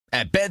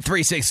At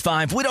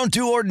Bet365, we don't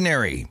do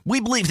ordinary. We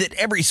believe that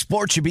every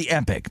sport should be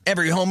epic.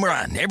 Every home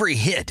run, every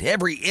hit,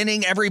 every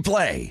inning, every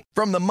play.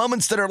 From the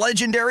moments that are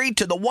legendary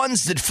to the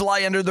ones that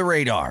fly under the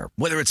radar.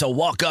 Whether it's a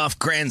walk-off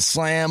grand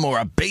slam or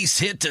a base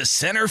hit to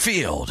center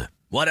field.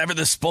 Whatever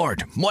the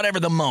sport, whatever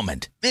the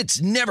moment.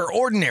 It's never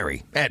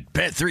ordinary at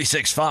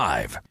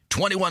Bet365.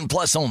 21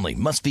 plus only.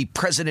 Must be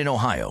present in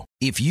Ohio.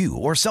 If you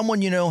or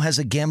someone you know has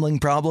a gambling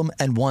problem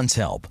and wants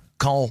help,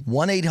 call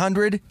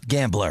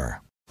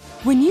 1-800-GAMBLER.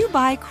 When you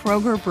buy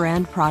Kroger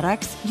brand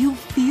products, you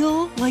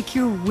feel like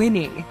you're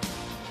winning.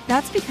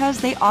 That's because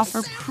they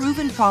offer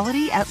proven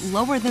quality at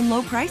lower than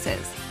low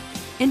prices.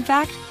 In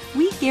fact,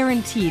 we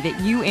guarantee that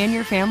you and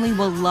your family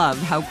will love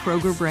how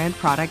Kroger brand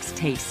products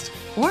taste,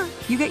 or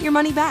you get your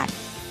money back.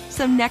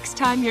 So next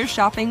time you're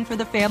shopping for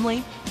the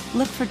family,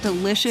 look for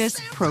delicious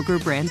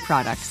Kroger brand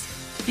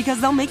products, because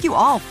they'll make you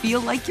all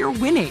feel like you're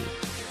winning.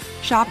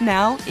 Shop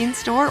now,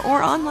 in-store,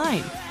 or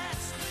online.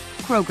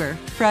 Kroger,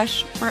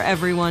 fresh for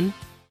everyone.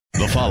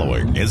 The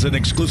following is an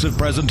exclusive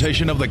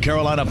presentation of the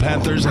Carolina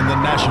Panthers and the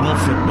National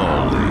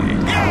Football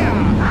League. Yeah!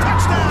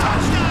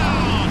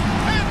 Touchdown!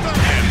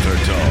 Panther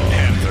Talk.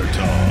 Panther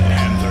Talk.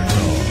 Panther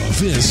Talk.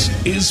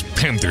 This is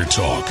Panther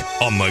Talk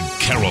on the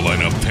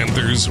Carolina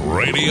Panthers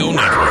Radio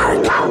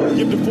Network.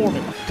 Give to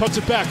Foreman. Cuts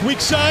it back. Weak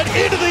side.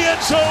 Into the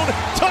end zone.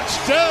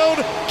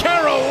 Touchdown,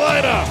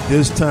 Carolina.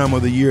 This time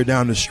of the year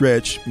down the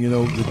stretch,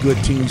 the good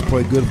teams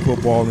play good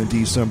football in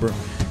December.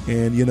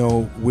 And,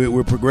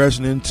 we're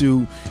progressing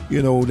into,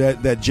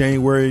 that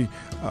January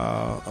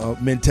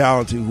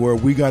mentality where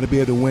we got to be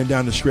able to win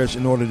down the stretch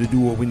in order to do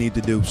what we need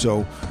to do.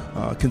 So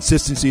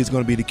consistency is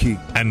going to be the key.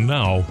 And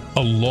now,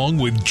 along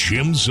with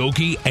Jim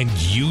Szoke and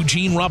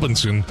Eugene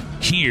Robinson,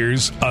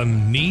 here's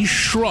Anish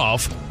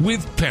Shroff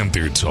with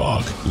Panther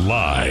Talk,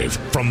 live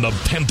from the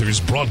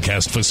Panthers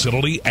broadcast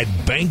facility at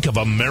Bank of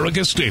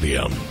America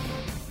Stadium.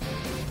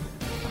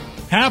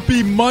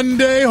 Happy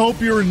Monday.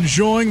 Hope you're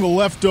enjoying the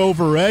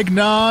leftover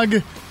eggnog.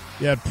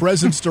 You had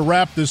presents to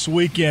wrap this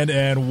weekend,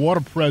 and what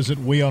a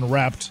present we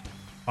unwrapped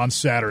on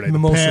Saturday. The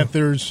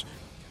Panthers,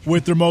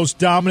 with their most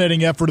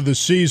dominating effort of the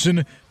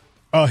season,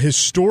 a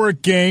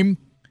historic game,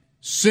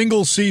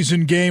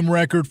 single-season game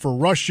record for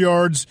rush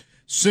yards,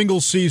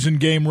 single-season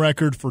game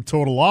record for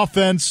total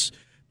offense.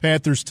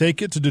 Panthers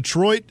take it to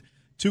Detroit.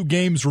 2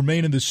 games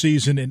remain in the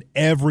season, and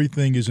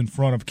everything is in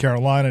front of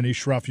Carolina.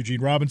 Anish Shroff,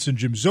 Eugene Robinson,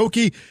 Jim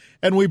Szoke.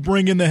 And we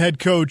bring in the head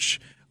coach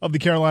of the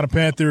Carolina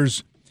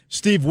Panthers,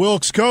 Steve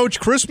Wilks. Coach,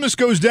 Christmas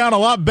goes down a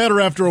lot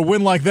better after a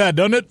win like that,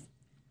 doesn't it?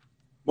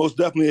 Most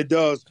definitely it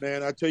does,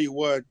 man. I tell you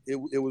what,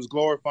 it was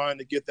glorifying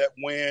to get that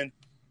win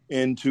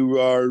and to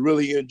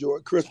really enjoy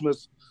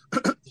Christmas,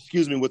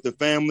 with the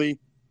family.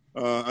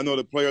 I know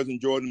the players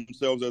enjoyed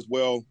themselves as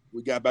well.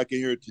 We got back in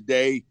here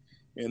today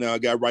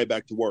and got right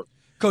back to work.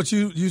 Coach,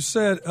 you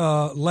said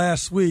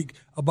last week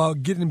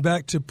about getting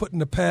back to putting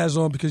the pads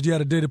on because you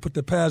had a day to put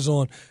the pads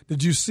on.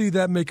 Did you see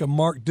that make a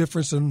marked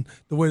difference in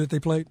the way that they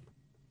played?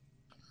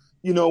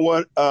 You know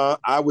what?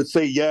 I would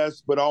say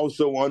yes, but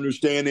also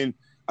understanding.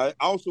 I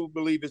also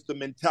believe it's the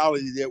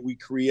mentality that we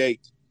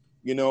create,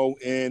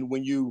 and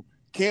when you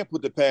can't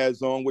put the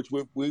pads on, which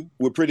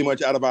we're pretty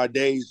much out of our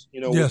days,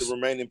 Yes. with the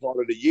remaining part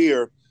of the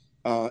year,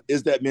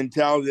 is that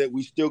mentality that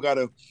we still got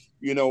to,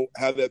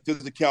 have that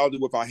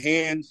physicality with our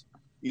hands,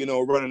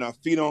 running our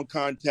feet on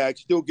contact,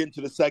 still getting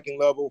to the second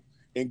level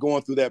and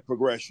going through that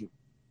progression.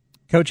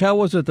 Coach, how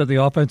was it that the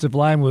offensive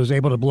line was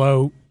able to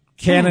blow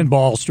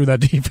cannonballs through that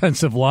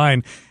defensive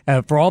line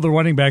for all the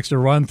running backs to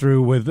run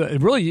through with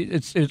really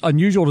it's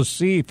unusual to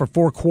see for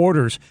 4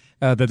 quarters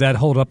that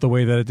hold up the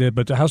way that it did,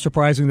 but how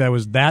surprising that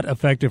was that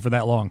effective for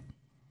that long.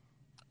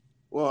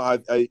 Well,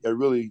 I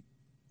really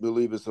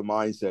believe it's a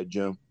mindset,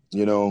 Jim.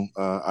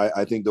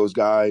 I think those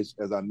guys,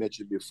 as I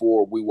mentioned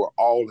before, we were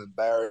all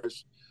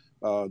embarrassed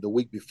the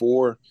week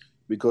before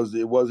because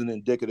it wasn't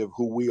indicative of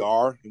who we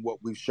are and what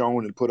we've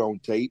shown and put on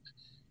tape.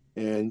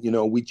 And,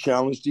 we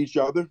challenged each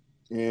other,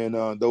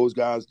 and those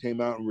guys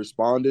came out and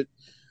responded.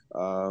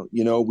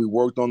 We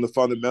worked on the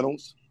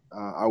fundamentals.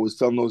 I was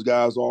telling those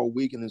guys all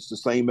week, and it's the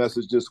same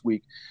message this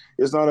week.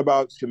 It's not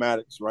about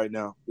schematics right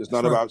now. It's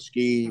not about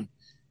scheme.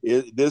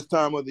 This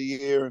time of the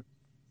year,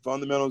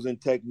 fundamentals and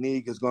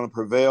technique is going to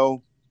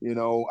prevail.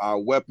 Our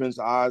weapons,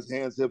 eyes,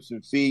 hands, hips,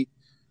 and feet,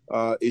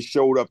 it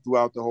showed up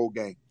throughout the whole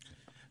game.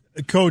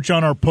 Coach,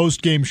 on our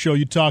post-game show,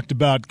 you talked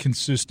about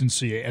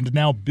consistency and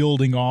now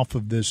building off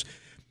of this.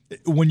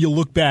 When you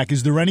look back,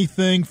 is there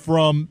anything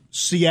from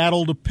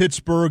Seattle to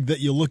Pittsburgh that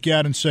you look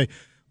at and say,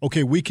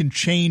 okay, we can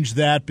change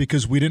that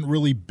because we didn't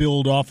really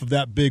build off of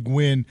that big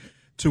win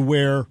to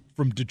where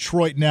from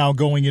Detroit now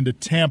going into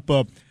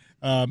Tampa,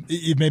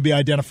 you maybe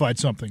identified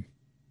something?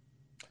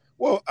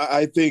 Well,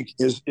 I think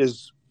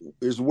is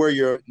where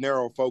your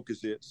narrow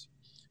focus is.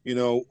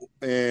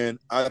 And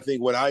I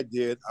think what I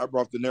did, I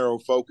brought the narrow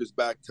focus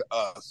back to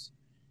us.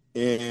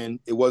 And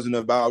it wasn't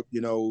about,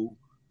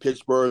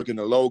 Pittsburgh and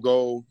the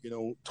logo,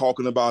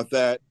 talking about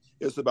that.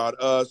 It's about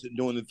us and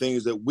doing the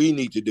things that we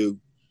need to do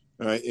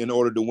in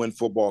order to win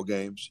football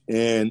games.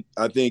 And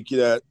I think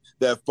that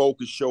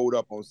focus showed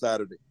up on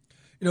Saturday.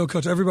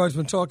 Coach, everybody's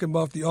been talking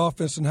about the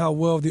offense and how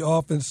well the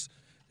offense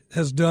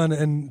has done,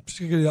 and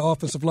particularly the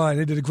offensive line.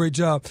 They did a great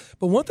job.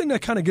 But one thing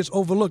that kind of gets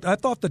overlooked, I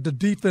thought that the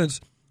defense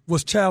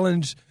was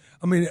challenged.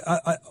 I mean,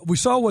 we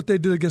saw what they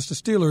did against the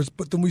Steelers,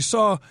 but then we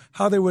saw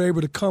how they were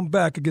able to come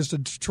back against the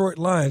Detroit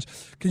Lions.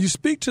 Can you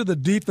speak to the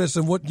defense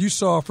and what you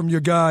saw from your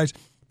guys,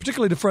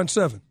 particularly the front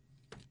seven?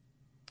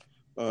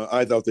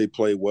 I thought they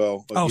played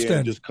well. Again,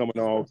 outstanding. Just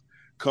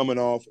coming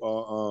off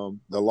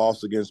the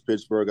loss against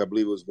Pittsburgh, I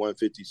believe it was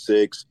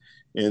 156.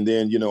 And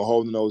then,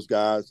 holding those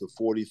guys to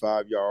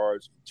 45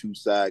 yards, 2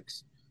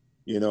 sacks,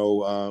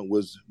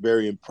 was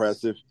very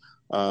impressive.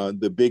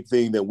 The big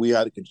thing that we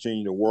had to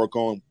continue to work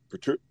on,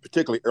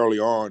 particularly early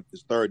on,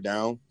 is third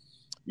down.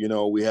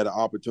 We had an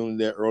opportunity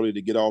there early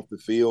to get off the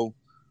field.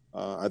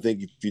 I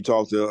think if you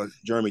talk to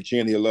Jeremy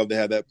Chinn, he'll love to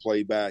have that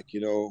play back.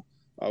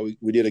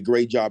 We did a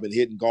great job in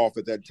hitting Goff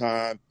at that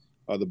time.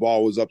 The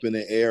ball was up in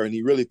the air, and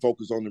he really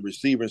focused on the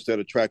receiver instead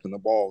of tracking the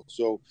ball.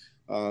 So,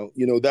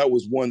 that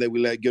was one that we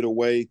let get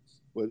away.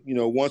 But,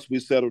 once we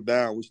settled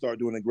down, we started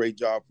doing a great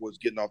job for us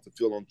getting off the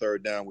field on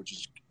third down, which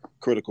is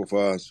critical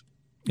for us.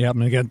 Yeah,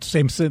 and again,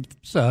 same as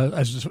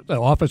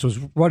the offense was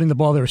running the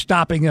ball, they were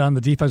stopping it on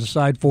the defensive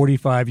side,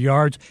 45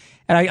 yards.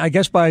 And I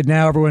guess by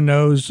now everyone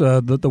knows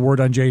the word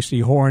on J.C.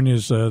 Horn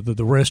is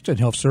the wrist, and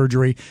he'll have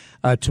surgery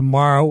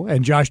tomorrow.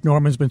 And Josh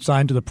Norman's been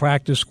signed to the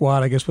practice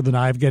squad, I guess with an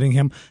eye of getting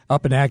him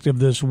up and active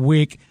this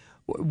week.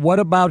 What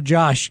about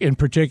Josh in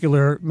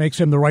particular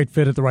makes him the right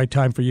fit at the right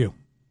time for you?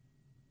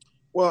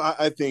 Well,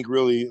 I think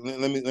really,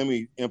 let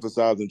me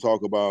emphasize and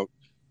talk about,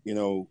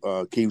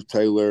 Keith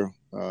Taylor,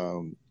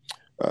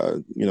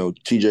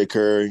 TJ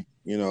Curry,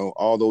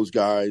 all those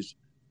guys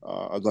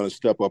are going to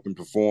step up and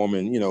perform,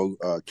 and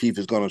Keith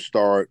is going to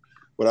start.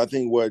 But I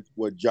think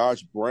what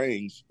Josh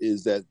brings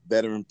is that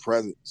veteran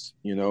presence,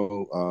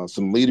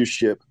 some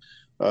leadership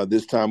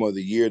this time of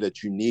the year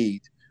that you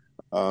need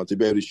to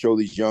be able to show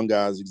these young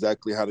guys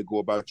exactly how to go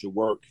about your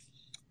work.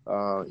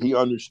 He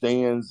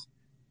understands,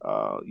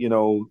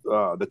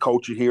 the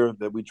culture here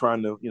that we're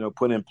trying to,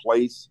 put in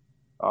place.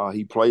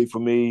 He played for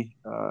me,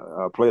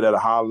 played at a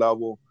high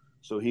level,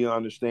 so he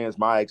understands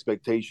my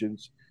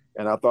expectations.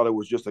 And I thought it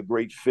was just a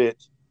great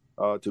fit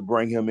to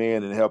bring him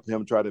in and help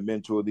him try to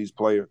mentor these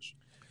players.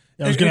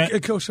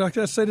 Coach,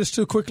 can I say this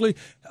too quickly?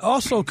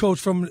 Also, Coach,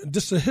 from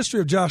just the history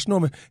of Josh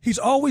Norman, he's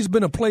always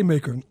been a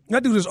playmaker.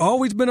 That dude has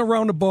always been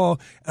around the ball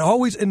and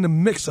always in the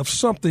mix of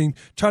something,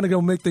 trying to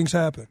go make things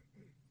happen.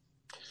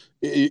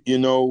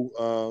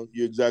 You're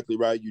exactly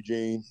right,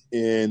 Eugene.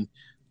 And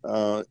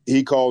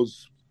he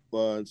caused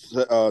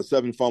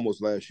 7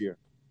 fumbles last year,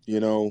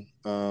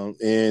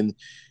 and,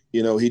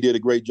 he did a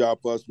great job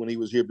for us when he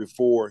was here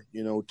before,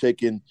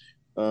 taking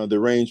the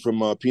reins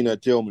from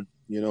Peanut Tillman,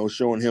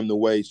 showing him the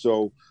way.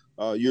 So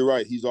you're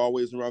right. He's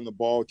always around the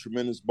ball,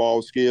 tremendous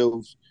ball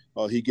skills.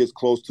 He gets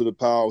close to the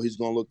pile. He's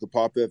going to look to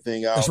pop that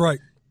thing out. That's right.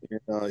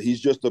 And,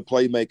 he's just a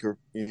playmaker,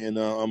 and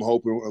I'm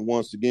hoping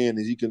once again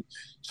that he can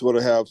sort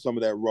of have some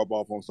of that rub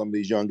off on some of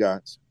these young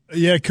guys.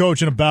 Yeah,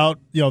 Coach, and about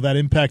that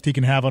impact he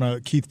can have on a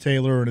Keith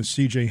Taylor and a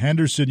C.J.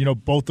 Henderson.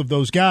 Both of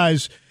those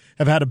guys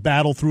have had to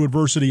battle through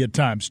adversity at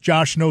times.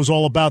 Josh knows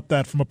all about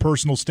that from a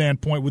personal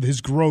standpoint with his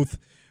growth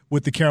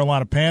with the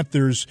Carolina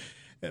Panthers.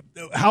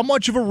 How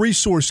much of a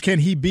resource can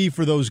he be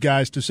for those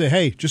guys to say,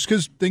 hey, just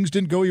because things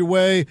didn't go your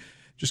way,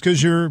 just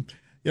because you're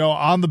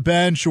on the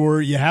bench or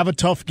you have a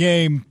tough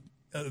game,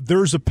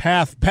 there's a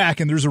path back,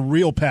 and there's a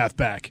real path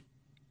back?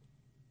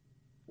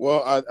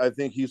 Well, I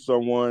think he's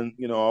someone,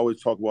 I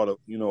always talk about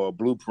a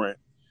blueprint.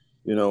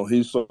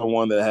 He's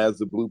someone that has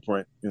the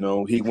blueprint.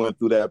 He went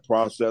through that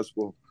process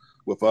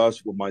with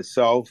us, with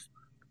myself.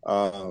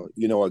 A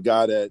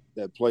guy that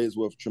plays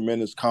with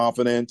tremendous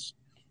confidence,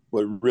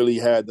 but really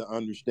had to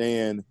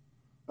understand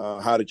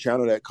how to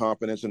channel that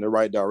confidence in the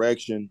right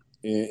direction.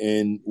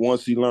 And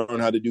once he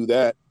learned how to do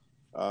that,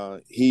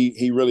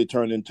 he really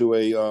turned into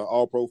a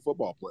all-pro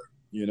football player.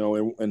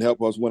 And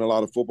help us win a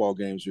lot of football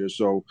games here.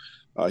 So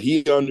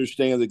he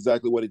understands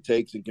exactly what it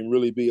takes and can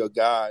really be a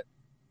guide,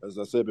 as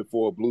I said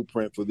before, a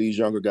blueprint for these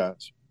younger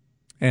guys.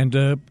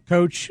 And,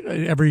 Coach,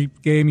 every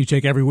game you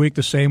take every week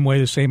the same way,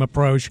 the same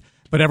approach,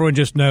 but everyone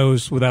just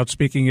knows without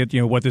speaking it,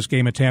 what this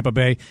game at Tampa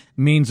Bay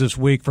means this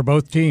week for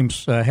both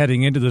teams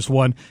heading into this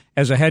one.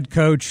 As a head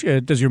coach,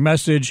 does your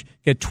message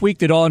get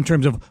tweaked at all in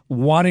terms of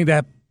wanting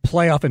that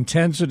playoff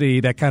intensity,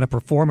 that kind of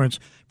performance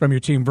from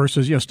your team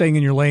versus, staying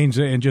in your lanes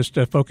and just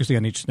focusing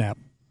on each snap?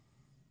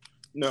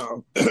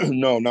 No,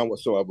 not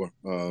whatsoever.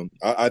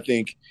 I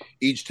think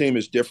each team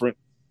is different.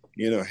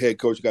 Head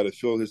coach got to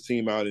fill his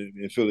team out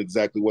and feel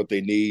exactly what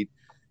they need.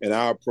 And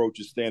our approach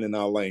is staying in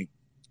our lane.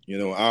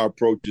 Our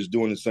approach is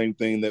doing the same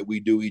thing that we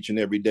do each and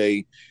every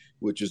day,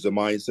 which is the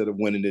mindset of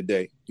winning the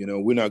day.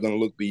 We're not going to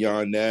look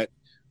beyond that.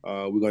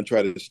 We're going to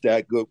try to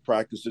stack good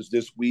practices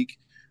this week.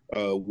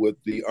 With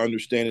the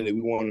understanding that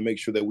we want to make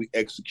sure that we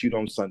execute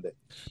on Sunday.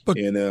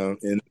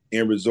 And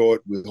in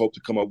resort, we hope to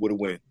come up with a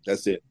win.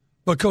 That's it.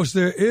 But, Coach,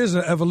 there is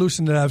an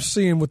evolution that I've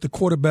seen with the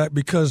quarterback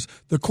because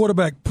the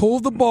quarterback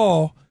pulled the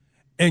ball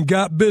and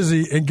got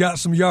busy and got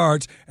some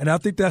yards. And I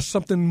think that's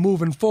something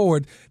moving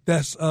forward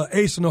that's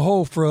ace in the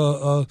hole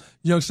for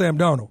young Sam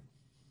Darnold.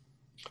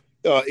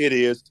 It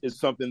is. It's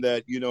something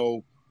that,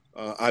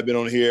 I've been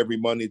on here every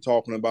Monday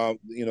talking about,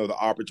 the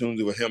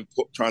opportunity with him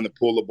trying to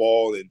pull the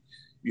ball and,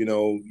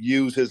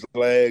 use his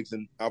legs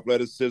and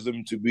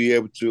athleticism to be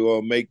able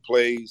to make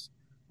plays.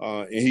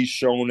 And he's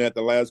shown that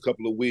the last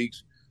couple of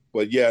weeks.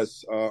 But,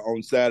 yes,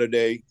 on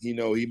Saturday,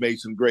 he made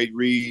some great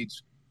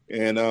reads.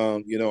 And,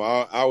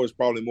 I was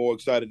probably more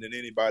excited than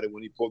anybody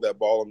when he pulled that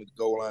ball on the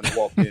goal line and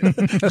walked in.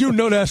 You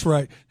know that's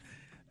right.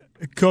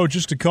 Coach,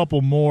 just a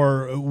couple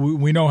more.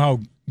 We know how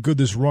good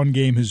this run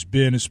game has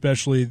been,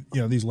 especially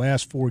these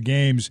last 4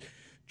 games.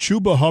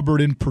 Chuba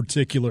Hubbard in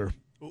particular,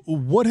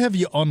 what have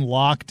you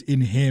unlocked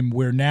in him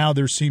where now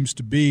there seems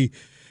to be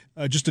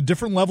just a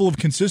different level of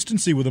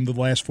consistency with him the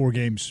last 4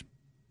 games?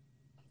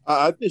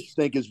 I just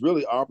think it's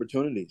really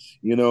opportunities.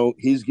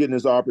 He's getting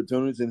his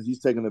opportunities and he's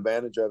taking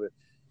advantage of it.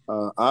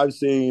 I've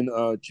seen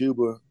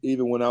Chuba,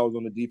 even when I was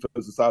on the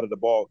defensive side of the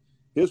ball,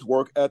 his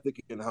work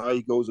ethic and how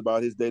he goes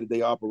about his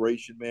day-to-day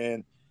operation,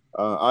 man.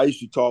 I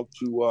used to talk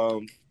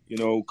to,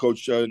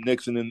 Coach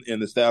Nixon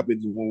and the staff when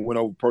we went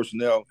over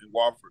personnel in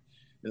Wofford.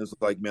 And it's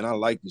like, man, I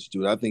like this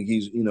dude. I think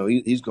he's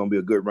going to be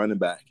a good running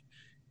back.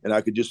 And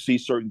I could just see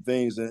certain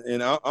things.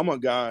 And I'm a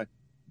guy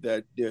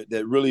that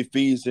really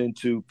feeds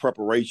into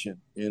preparation.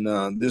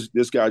 And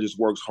this guy just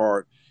works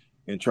hard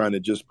in trying to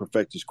just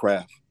perfect his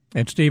craft.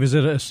 And, Steve, is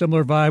it a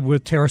similar vibe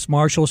with Terrace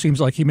Marshall? Seems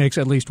like he makes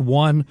at least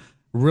one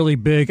really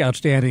big,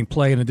 outstanding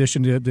play in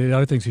addition to the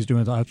other things he's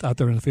doing out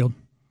there in the field.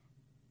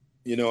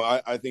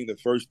 I think the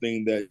first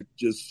thing that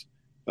just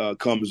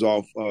comes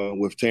off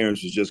with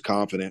Terrence is just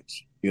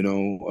confidence.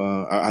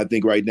 I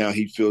think right now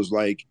he feels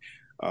like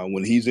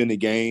when he's in the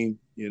game,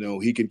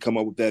 he can come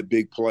up with that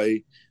big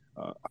play.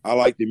 I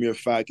like the mere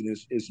fact, and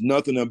it's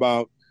nothing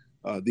about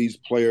these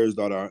players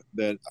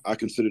that I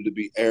consider to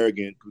be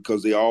arrogant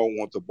because they all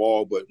want the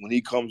ball. But when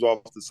he comes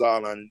off the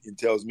sideline and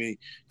tells me,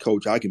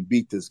 Coach, I can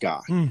beat this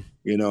guy,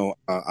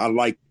 I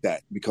like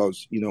that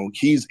because,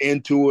 he's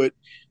into it.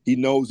 He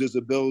knows his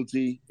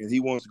ability, and he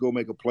wants to go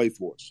make a play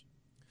for us.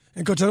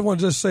 And, Coach, I want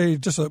to just say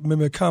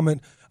maybe a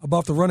comment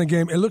about the running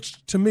game. It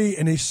looks to me,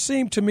 and they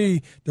seem to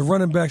me, the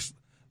running backs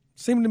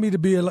seem to me to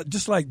be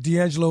just like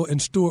D'Angelo and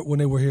Stewart when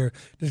they were here.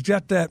 They've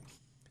got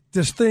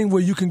this thing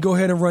where you can go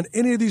ahead and run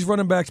any of these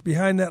running backs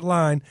behind that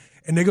line,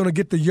 and they're going to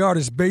get the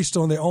yardage based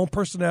on their own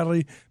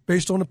personality,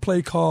 based on the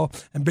play call,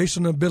 and based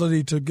on the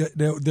ability to get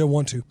their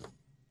 1-2.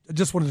 I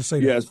just wanted to say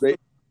that.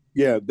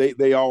 Yes,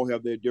 they all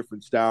have their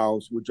different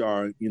styles, which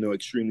are,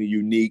 extremely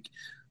unique.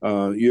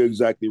 You're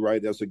exactly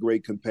right. That's a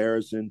great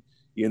comparison.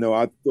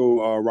 I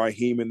throw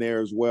Raheem in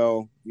there as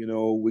well.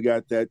 We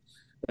got that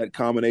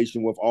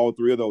combination with all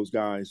 3 of those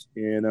guys,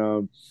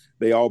 and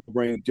they all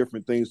bring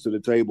different things to the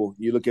table.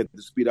 You look at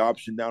the speed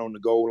option down on the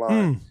goal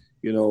line.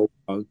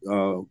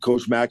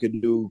 Coach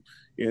McAdoo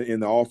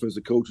and the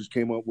offensive coaches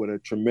came up with a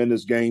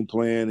tremendous game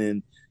plan,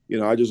 and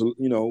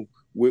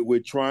we're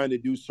trying to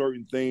do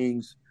certain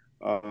things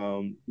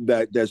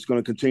that's going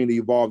to continue to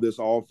evolve this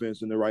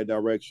offense in the right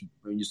direction.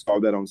 And you saw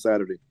that on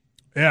Saturday.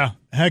 Yeah,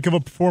 heck of a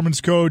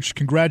performance, Coach.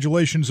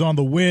 Congratulations on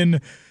the win.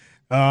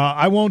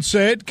 I won't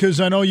say it because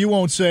I know you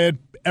won't say it.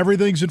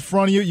 Everything's in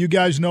front of you. You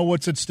guys know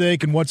what's at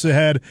stake and what's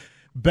ahead.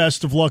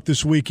 Best of luck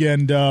this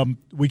weekend.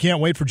 We can't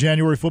wait for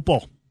January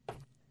football.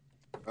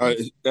 We're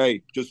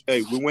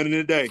winning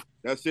today.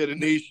 That's it,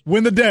 Anish.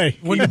 Win the day.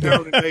 Win the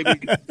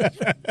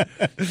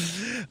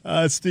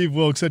day. Steve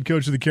Wilks, head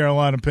coach of the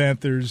Carolina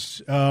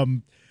Panthers.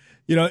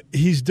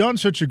 He's done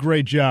such a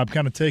great job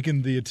kind of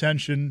taking the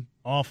attention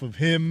off of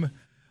him,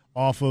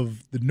 off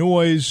of the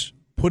noise,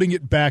 putting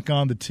it back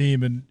on the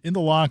team. And in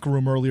the locker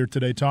room earlier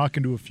today,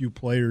 talking to a few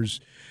players,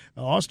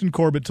 Austin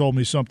Corbett told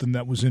me something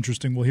that was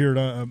interesting. We'll hear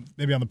it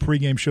maybe on the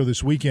pregame show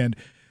this weekend.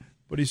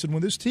 But he said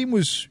when this team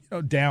was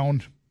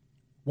down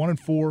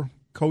 1-4,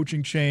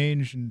 coaching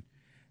change, and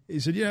he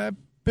said, I've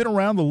been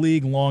around the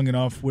league long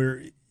enough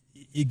where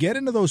you get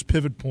into those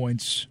pivot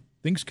points,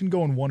 things can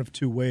go in one of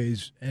 2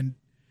 ways. And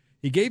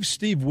he gave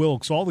Steve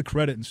Wilks all the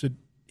credit and said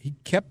he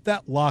kept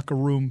that locker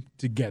room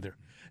together.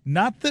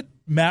 Not that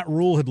Matt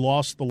Rule had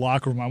lost the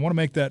locker room. I want to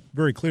make that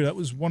very clear. That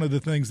was one of the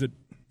things that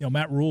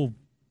Matt Rule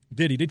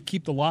did. He did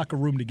keep the locker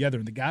room together,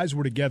 and the guys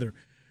were together.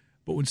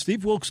 But when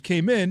Steve Wilks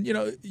came in,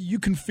 you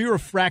can fear a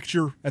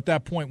fracture at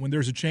that point when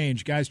there's a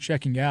change, guys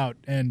checking out.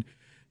 And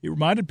he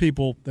reminded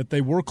people that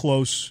they were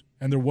close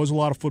and there was a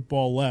lot of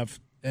football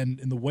left. And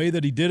in the way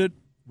that he did it,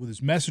 with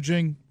his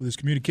messaging, with his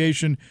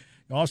communication,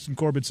 Austin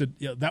Corbett said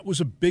that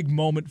was a big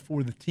moment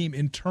for the team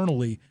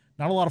internally.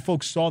 Not a lot of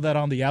folks saw that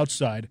on the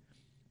outside,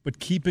 but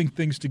keeping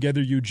things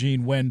together,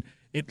 Eugene, when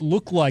it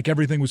looked like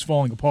everything was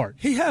falling apart.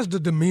 He has the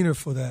demeanor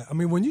for that. I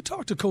mean, when you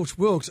talk to Coach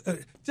Wilks,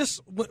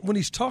 just when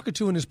he's talking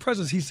to you in his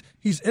presence,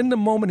 he's in the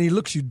moment. He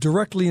looks you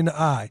directly in the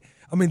eye.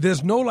 I mean,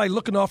 there's no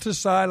looking off to the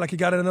side like he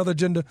got another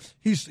agenda.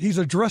 He's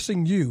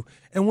addressing you,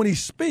 and when he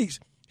speaks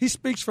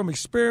from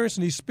experience,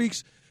 and he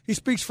speaks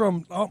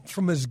from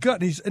his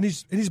gut, and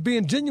he's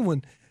being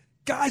genuine.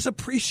 Guys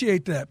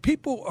appreciate that.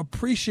 People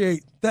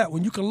appreciate that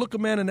when you can look a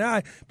man in the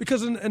eye,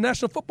 because in the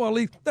National Football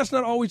League, that's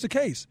not always the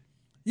case.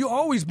 You've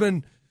always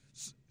been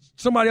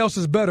somebody else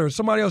is better.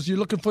 Somebody else, you're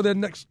looking for their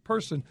next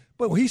person.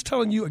 But when he's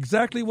telling you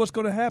exactly what's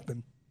going to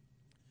happen,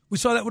 we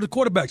saw that with the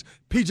quarterbacks.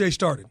 PJ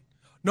started.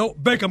 No,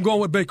 Baker, I'm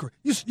going with Baker.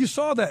 You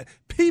saw that.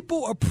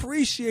 People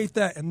appreciate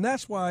that, and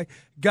that's why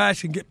guys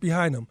can get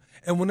behind them.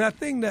 And when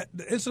the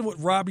incident with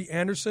Robbie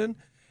Anderson,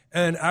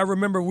 and I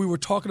remember we were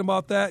talking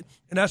about that,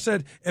 and I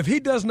said, if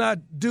he does not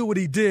do what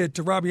he did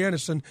to Robbie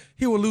Anderson,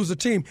 he will lose the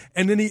team.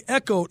 And then he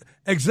echoed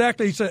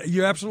exactly, he said,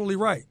 you're absolutely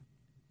right.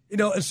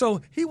 And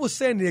so he was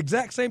saying the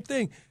exact same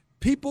thing.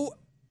 People,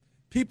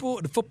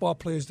 the football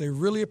players, they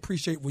really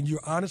appreciate when you're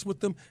honest with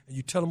them and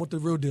you tell them what the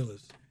real deal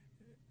is.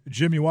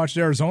 Jim, you watched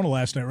Arizona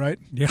last night, right?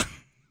 Yeah.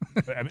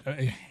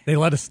 They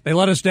let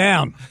us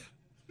down.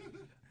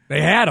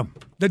 They had them.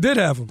 They did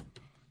have them.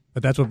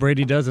 But that's what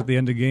Brady does at the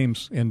end of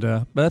games. And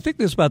but I think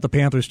this about the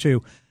Panthers,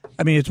 too.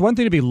 I mean, it's one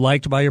thing to be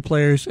liked by your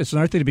players. It's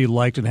another thing to be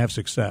liked and have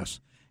success.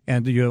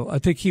 And I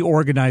think he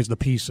organized the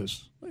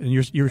pieces. And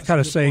you're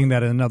kind of saying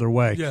that in another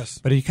way. Yes.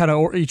 But he kind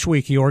of each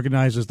week he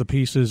organizes the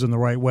pieces in the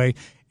right way.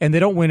 And they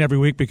don't win every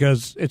week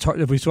because it's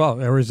hard. If we saw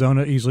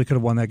Arizona easily could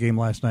have won that game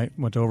last night,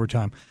 went to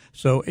overtime.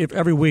 So if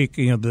every week,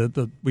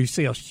 we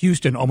see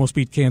Houston almost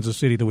beat Kansas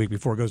City the week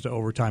before it goes to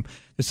overtime.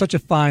 It's such a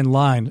fine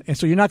line, and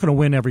so you're not going to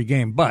win every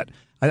game. But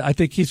I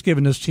think he's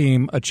given this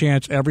team a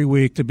chance every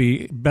week to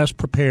be best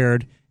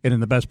prepared and in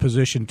the best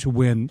position to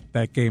win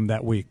that game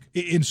that week.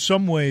 In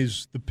some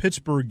ways, the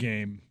Pittsburgh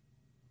game,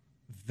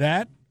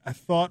 that I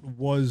thought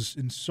was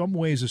in some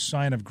ways a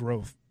sign of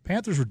growth.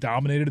 Panthers were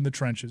dominated in the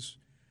trenches,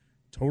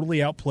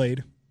 totally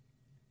outplayed,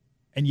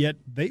 and yet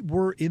they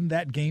were in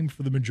that game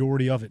for the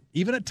majority of it.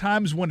 Even at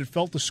times when it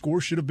felt the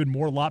score should have been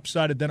more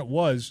lopsided than it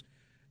was,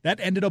 that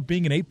ended up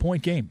being an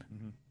 8-point game.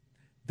 Mm-hmm.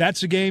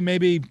 That's a game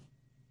maybe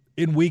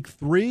in week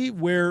 3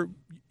 where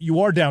you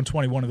are down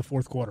 21 in the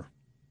fourth quarter.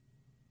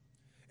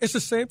 It's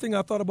the same thing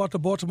I thought about the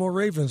Baltimore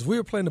Ravens. We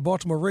were playing the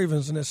Baltimore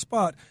Ravens in that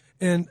spot,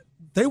 and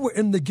they were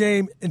in the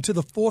game into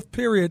the fourth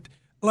period,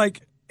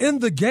 like in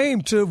the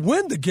game to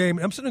win the game.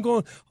 And I'm sitting there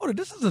going, oh,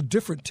 this is a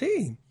different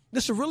team.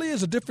 This really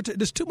is a different team.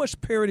 There's too much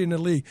parity in the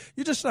league.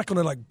 You're just not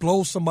going to,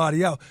 blow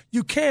somebody out.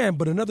 You can,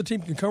 but another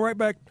team can come right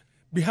back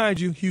behind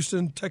you,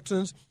 Houston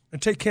Texans,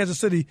 and take Kansas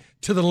City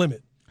to the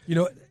limit.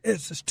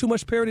 It's too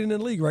much parity in the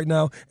league right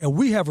now, and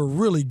we have a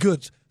really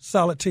good,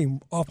 solid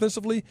team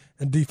offensively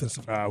and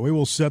defensively. We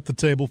will set the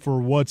table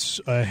for what's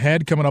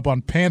ahead coming up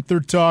on Panther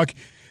Talk.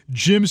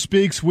 Jim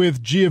speaks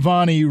with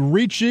Giovanni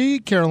Ricci,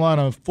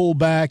 Carolina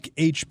fullback,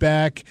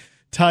 H-back,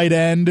 tight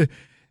end,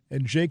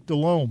 and Jake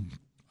Delhomme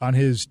on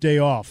his day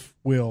off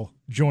will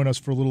join us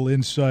for a little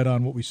insight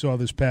on what we saw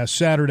this past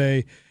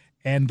Saturday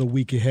and the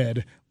week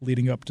ahead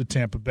leading up to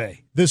Tampa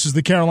Bay. This is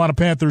the Carolina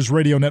Panthers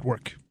Radio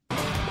Network.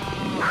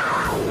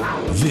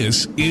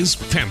 This is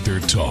Panther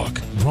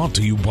Talk, brought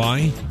to you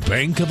by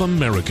Bank of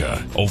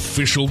America,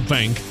 official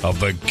bank of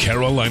the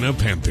Carolina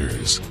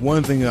Panthers.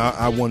 One thing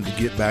I wanted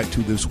to get back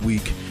to this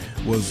week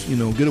was,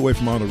 get away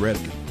from all the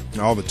rhetoric,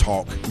 all the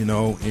talk,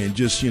 and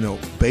just,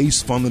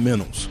 base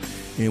fundamentals.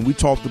 And we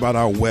talked about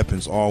our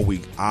weapons all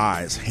week: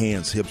 eyes,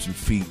 hands, hips, and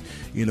feet.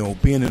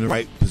 Being in the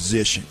right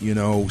position,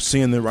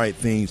 seeing the right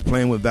things,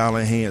 playing with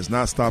violent hands,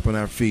 not stopping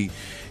our feet.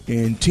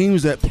 And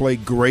teams that play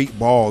great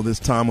ball this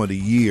time of the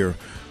year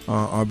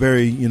are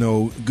very,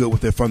 good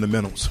with their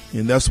fundamentals.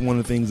 And that's one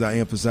of the things I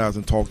emphasized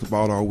and talked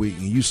about all week.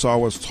 And you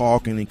saw us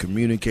talking and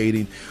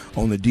communicating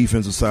on the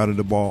defensive side of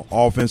the ball.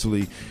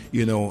 Offensively,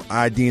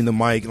 IDing the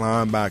Mike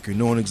linebacker,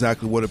 knowing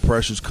exactly where the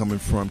pressure's coming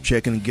from,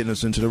 checking and getting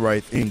us into the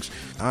right things.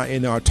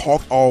 And I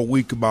talked all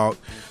week about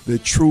the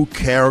true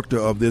character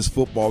of this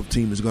football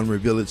team is going to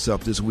reveal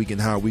itself this week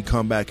and how we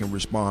come back and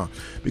respond.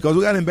 Because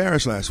we got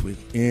embarrassed last week.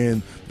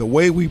 And the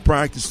way we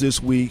practiced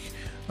this week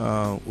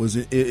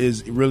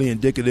is really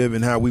indicative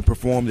in how we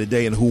perform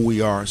today and who we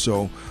are.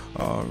 So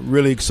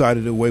really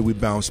excited the way we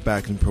bounce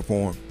back and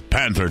perform.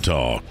 Panther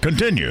Talk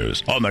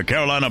continues on the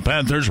Carolina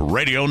Panthers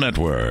Radio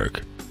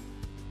Network.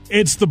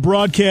 It's the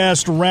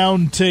broadcast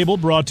roundtable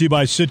brought to you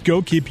by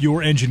Citgo. Keep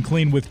your engine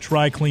clean with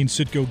Tri-Clean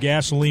Citgo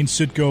gasoline.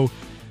 Citgo,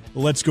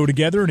 let's go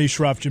together. Anish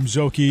Shroff, Jim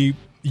Szoke,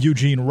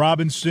 Eugene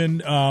Robinson.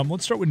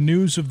 Let's start with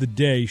news of the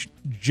day.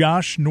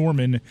 Josh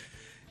Norman,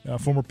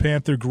 former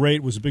Panther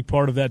great, was a big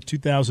part of that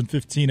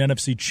 2015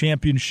 NFC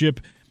Championship.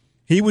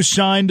 He was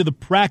signed to the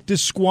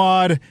practice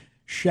squad.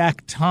 Shaq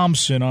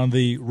Thompson on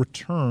the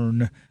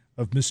return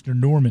of Mr.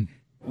 Norman.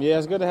 Yeah,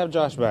 it's good to have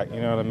Josh back,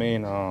 you know what I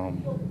mean?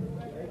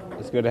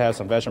 It's good to have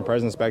some veteran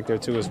presence back there,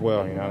 too, as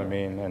well, you know what I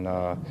mean? And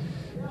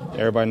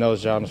everybody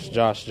knows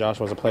Josh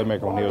was a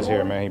playmaker when he was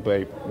here, man.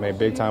 He made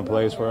big-time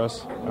plays for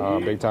us,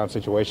 big-time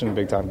situations,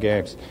 big-time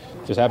games.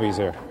 Just happy he's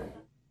here.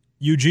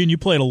 Eugene, you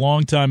played a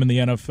long time in the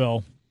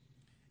NFL.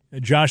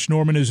 Josh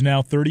Norman is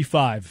now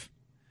 35.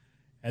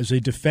 As a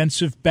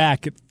defensive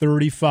back at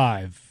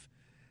 35,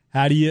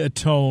 how do you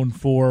atone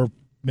for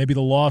maybe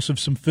the loss of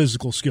some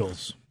physical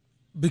skills?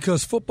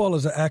 Because football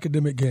is an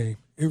academic game.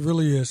 It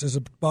really is. It's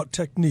about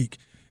technique.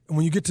 And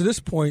when you get to this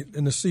point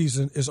in the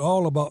season, it's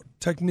all about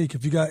technique.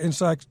 If you got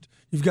inside,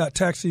 you've got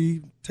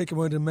taxi, take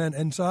away the man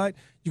inside,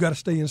 you got to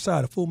stay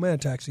inside, a full man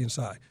taxi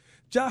inside.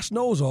 Josh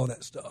knows all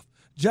that stuff.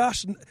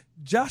 Josh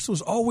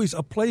was always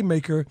a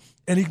playmaker,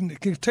 and he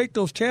can take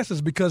those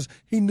chances because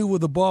he knew where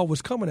the ball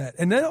was coming at.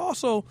 And then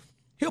also,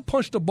 he'll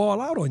punch the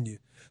ball out on you.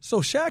 So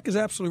Shaq is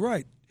absolutely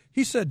right.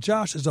 He said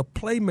Josh is a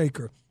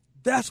playmaker.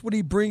 That's what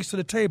he brings to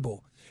the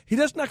table. He's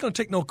not going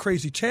to take no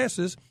crazy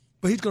chances,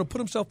 but he's going to put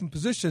himself in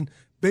position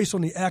based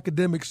on the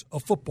academics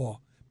of football,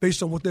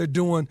 based on what they're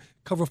doing,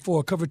 cover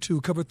 4, cover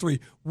 2, cover 3,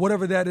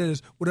 whatever that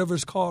is, whatever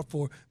is called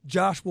for.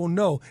 Josh will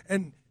know.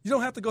 And you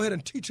don't have to go ahead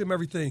and teach him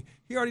everything.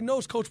 He already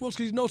knows Coach Wilks.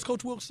 He knows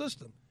Coach Wilks'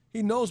 system.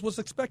 He knows what's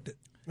expected.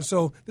 And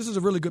so this is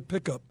a really good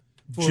pickup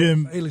for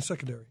Jim, Alien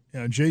secondary.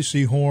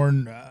 J.C.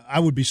 Horn, I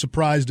would be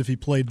surprised if he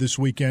played this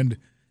weekend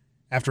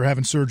after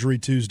having surgery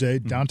Tuesday.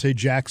 Dante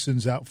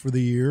Jackson's out for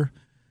the year.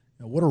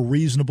 What are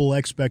reasonable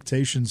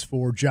expectations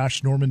for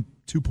Josh Norman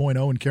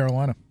 2.0 in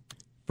Carolina?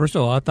 First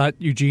of all, I thought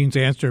Eugene's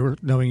answer,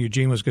 knowing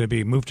Eugene, was going to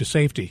be move to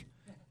safety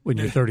when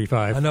you're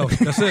 35. I know.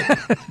 That's it.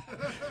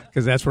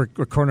 Because that's where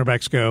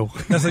cornerbacks go.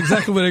 That's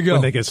exactly where they go.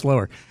 When they get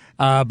slower.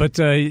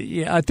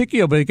 Yeah, I think,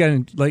 but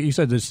again, like you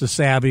said, it's the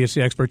savvy, it's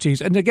the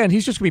expertise. And again,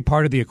 he's just going to be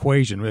part of the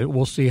equation.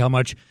 We'll see how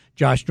much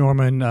Josh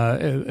Norman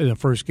in the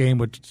first game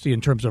would see in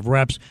terms of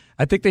reps.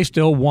 I think they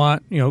still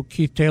want,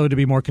 Keith Taylor to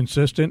be more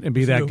consistent and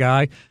be that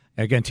guy.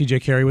 Again, T.J.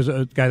 Carey was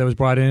a guy that was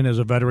brought in as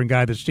a veteran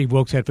guy that Steve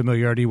Wilks had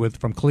familiarity with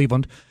from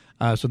Cleveland.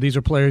 So these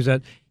are players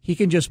that he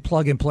can just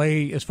plug and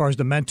play as far as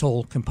the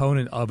mental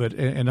component of it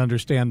and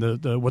understand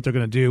what they're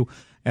going to do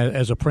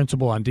as a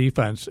principle on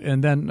defense.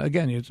 And then,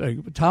 again, it's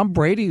Tom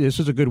Brady, this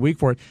is a good week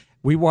for it.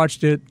 We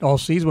watched it all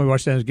season when we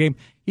watched that in his game.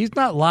 He's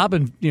not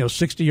lobbing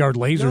 60-yard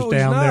lasers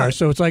down there.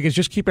 So it's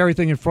just keep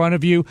everything in front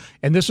of you.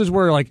 And this is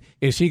where,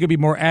 is he going to be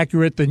more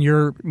accurate than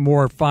you're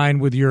more fine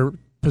with your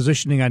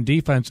positioning on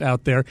defense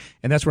out there?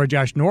 And that's where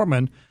Josh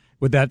Norman,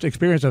 with that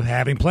experience of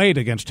having played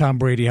against Tom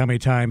Brady how many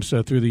times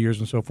through the years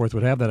and so forth,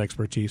 would have that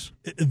expertise.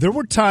 There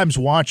were times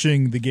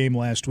watching the game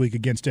last week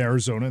against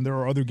Arizona, and there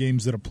are other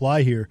games that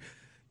apply here.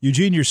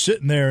 Eugene, you're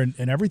sitting there,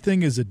 and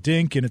everything is a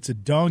dink and it's a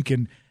dunk,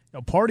 and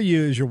part of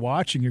you, as you're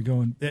watching, you're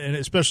going, and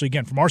especially,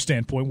 again, from our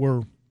standpoint,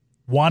 we're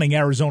wanting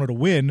Arizona to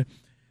win.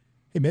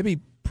 Hey, maybe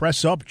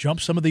press up,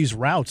 jump some of these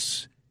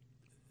routes.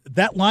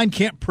 That line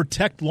can't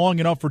protect long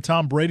enough for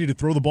Tom Brady to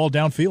throw the ball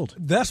downfield.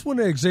 That's when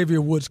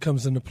Xavier Woods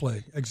comes into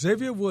play.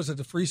 Xavier Woods at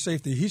the free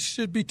safety, he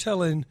should be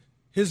telling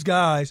his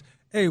guys,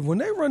 hey, when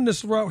they run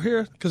this route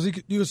here, because you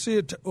can see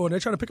it, or they're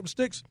trying to pick up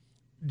sticks,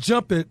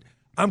 jump it,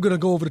 I'm going to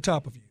go over the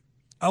top of you.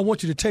 I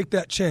want you to take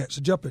that chance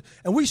to jump it.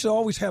 And we should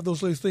always have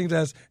those little things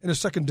as in the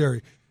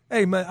secondary.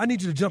 Hey, man, I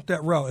need you to jump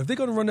that route. If they're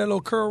going to run that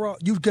little curl route,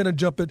 you're going to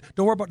jump it.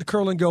 Don't worry about the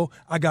curl and go.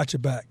 I got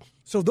your back.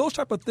 So those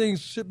type of things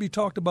should be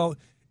talked about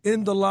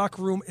in the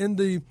locker room, in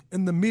the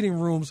meeting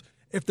rooms.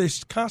 If they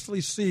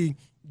constantly see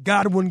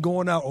Godwin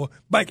going out or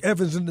Mike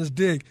Evans in this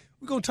dig,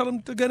 we're going to tell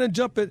them to get and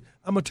jump it.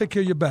 I'm going to take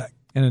care of your back.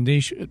 And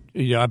Anish,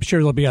 I'm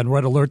sure they'll be on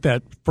red alert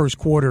that first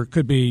quarter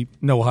could be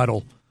no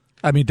huddle.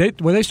 I mean,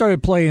 when they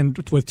started playing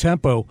with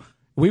tempo,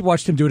 we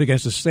watched him do it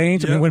against the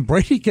Saints. I mean, when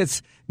Brady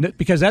gets –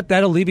 because that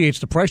alleviates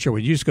the pressure.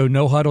 When you just go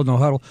no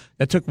huddle,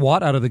 that took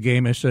Watt out of the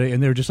game yesterday,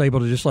 and they were just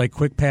able to just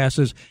quick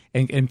passes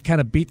and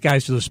kind of beat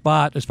guys to the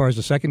spot as far as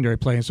the secondary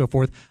play and so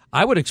forth.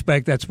 I would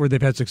expect that's where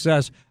they've had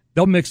success.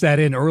 They'll mix that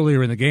in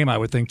earlier in the game, I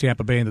would think,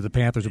 Tampa Bay, and that the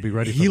Panthers will be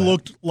ready for that. He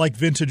looked like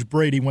vintage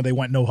Brady when they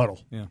went no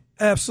huddle. Yeah,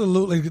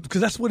 absolutely,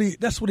 because that's what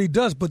he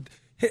does. But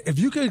if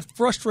you can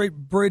frustrate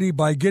Brady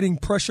by getting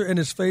pressure in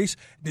his face,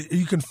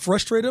 you can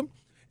frustrate him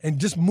and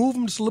just move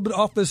him just a little bit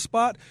off his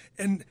spot.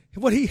 And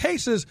what he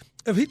hates is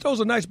if he throws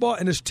a nice ball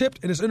and it's tipped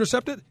and it's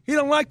intercepted, he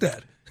don't like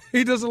that.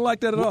 He doesn't like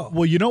that at all.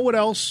 Well, you know what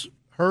else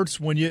hurts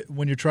when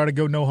you try to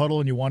go no huddle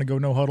and you want to go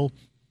no huddle?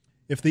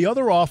 If the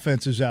other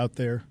offense is out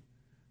there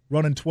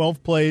running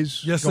 12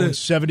 plays, going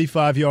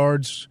 75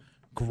 yards,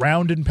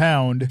 ground and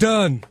pound.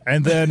 Done.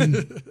 And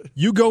then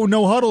you go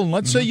no huddle, and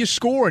let's say you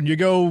score and you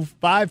go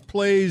 5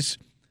 plays,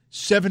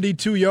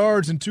 72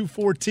 yards and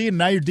 214, and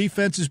now your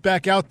defense is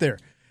back out there.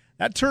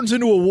 That turns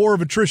into a war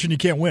of attrition you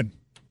can't win.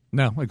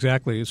 No,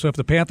 exactly. So if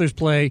the Panthers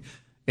play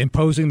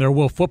imposing their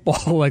will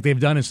football like they've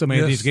done in so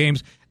many of these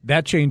games,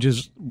 that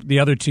changes the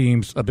other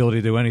team's ability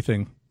to do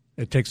anything.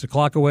 It takes the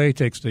clock away,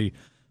 takes the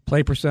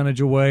play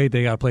percentage away.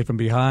 They got to play from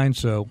behind.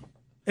 So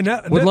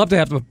would love to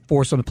have to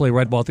force them to play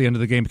red ball at the end of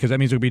the game because that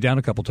means they'll be down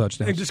a couple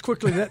touchdowns. And just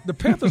quickly, the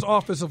Panthers'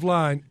 offensive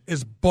line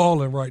is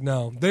balling right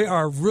now. They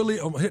are really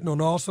hitting on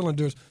all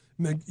cylinders.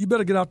 Man, you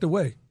better get out the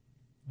way.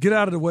 Get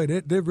out of the way.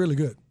 They're really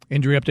good.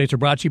 Injury updates are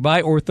brought to you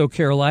by Ortho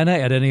Carolina.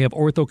 At any of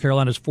Ortho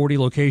Carolina's 40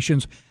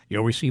 locations,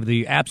 you'll receive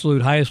the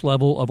absolute highest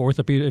level of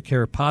orthopedic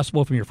care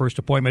possible from your first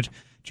appointment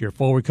to your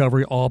full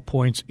recovery, all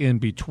points in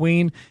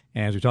between.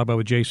 And as we talked about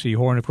with J.C.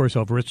 Horn, of course,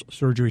 he'll have wrist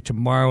surgery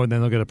tomorrow, and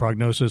then they'll get a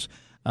prognosis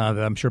that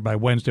I'm sure by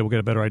Wednesday we'll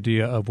get a better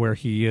idea of where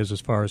he is as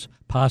far as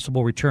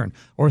possible return.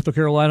 Ortho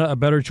Carolina, a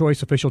better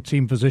choice, official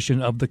team physician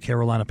of the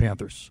Carolina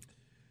Panthers.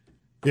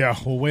 Yeah,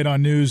 we'll wait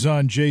on news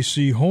on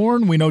J.C.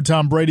 Horn. We know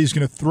Tom Brady's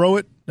going to throw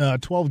it.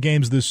 12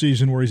 games this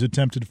season where he's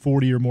attempted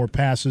 40 or more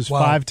passes.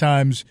 Wow. 5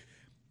 times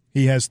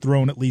he has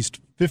thrown at least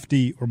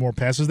 50 or more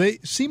passes. They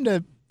seem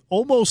to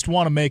almost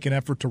want to make an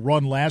effort to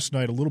run last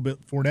night a little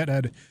bit. Fournette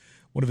had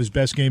one of his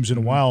best games in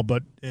a while,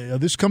 but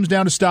this comes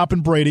down to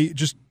stopping Brady.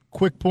 Just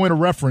quick point of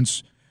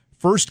reference,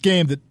 first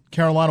game that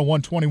Carolina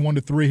won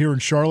 21-3 here in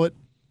Charlotte,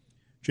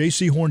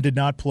 J.C. Horn did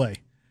not play.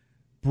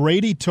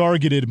 Brady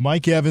targeted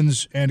Mike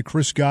Evans and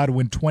Chris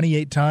Godwin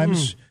 28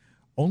 times,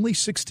 only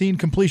 16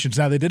 completions.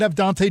 Now, they did have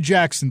Dante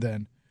Jackson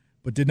then,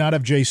 but did not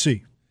have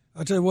J.C.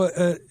 I'll tell you what.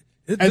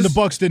 The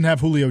Bucs didn't have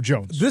Julio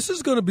Jones. This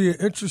is going to be an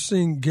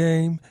interesting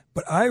game,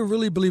 but I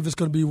really believe it's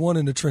going to be one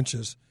in the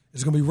trenches.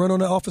 It's going to be run on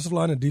the offensive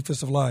line and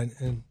defensive line,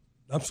 and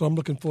I'm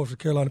looking forward to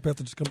Carolina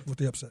Panthers to come with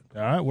the upset.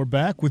 All right, we're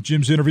back with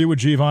Jim's interview with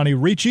Giovanni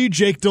Ricci.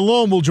 Jake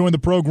Delhomme will join the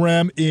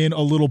program in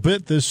a little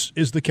bit. This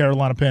is the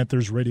Carolina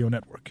Panthers Radio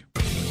Network.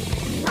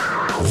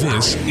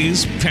 This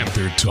is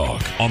Panther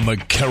Talk on the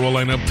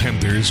Carolina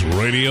Panthers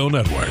Radio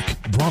Network.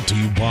 Brought to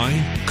you by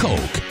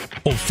Coke,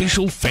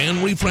 official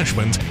fan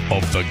refreshment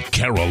of the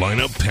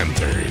Carolina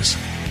Panthers.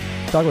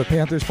 Talking with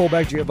Panthers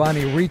fullback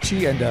Giovanni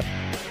Ricci, and the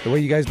way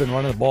you guys have been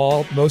running the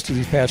ball most of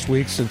these past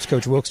weeks since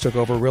Coach Wilkes took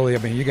over, really, I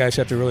mean, you guys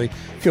have to really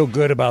feel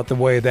good about the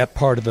way that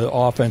part of the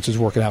offense is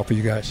working out for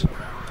you guys.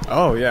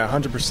 Oh, yeah,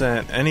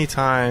 100%.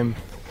 Anytime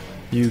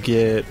you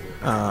get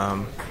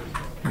running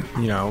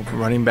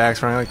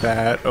backs running like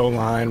that,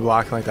 O-line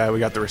blocking like that. We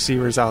got the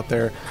receivers out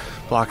there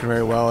blocking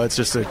very well. It's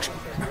just it's a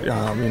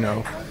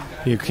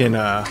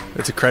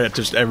credit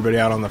to just everybody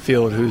out on the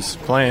field who's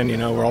playing.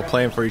 We're all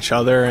playing for each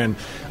other, and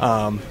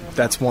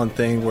that's one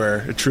thing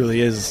where it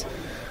truly is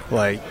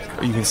like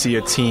you can see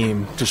a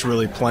team just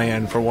really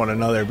playing for one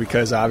another,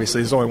 because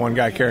obviously there's only one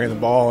guy carrying the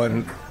ball,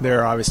 and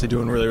they're obviously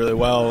doing really, really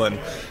well, and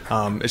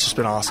it's just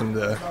been awesome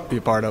to be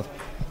a part of.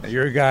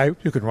 You're a guy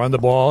who can run the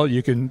ball,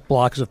 you can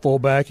block as a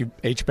fullback, you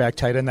H-back,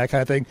 tight end, that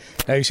kind of thing.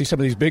 Now you see some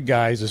of these big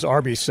guys, this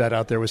Arby set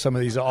out there with some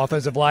of these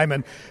offensive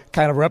linemen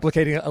kind of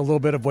replicating a little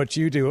bit of what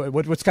you do.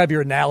 What's kind of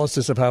your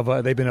analysis of how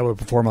they've been able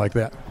to perform like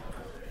that?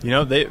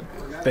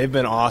 They've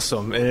been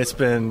awesome, and it's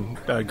been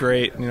a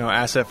great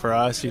asset for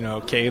us.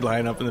 Cade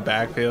lining up in the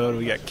backfield.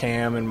 We got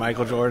Cam and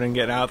Michael Jordan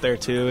getting out there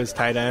too as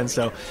tight ends.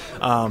 So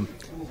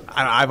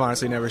I've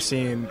honestly never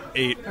seen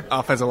 8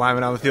 offensive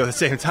linemen on the field at the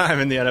same time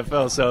in the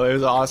NFL. So it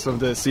was awesome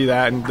to see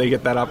that, and they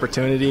get that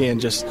opportunity,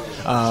 and just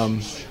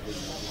like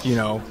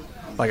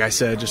I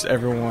said, just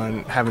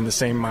everyone having the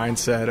same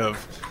mindset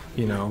of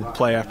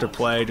play after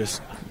play,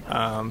 just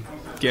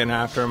getting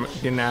after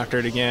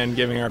it again,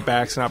 giving our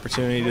backs an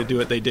opportunity to do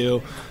what they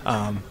do.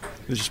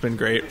 It's just been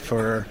great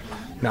for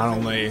not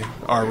only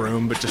our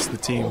room, but just the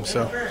team.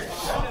 So,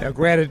 now,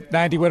 granted,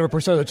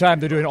 90% of the time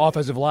they're doing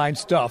offensive line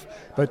stuff,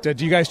 but do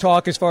you guys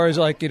talk as far as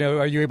are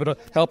you able to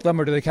help them,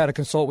 or do they kind of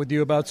consult with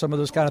you about some of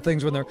those kind of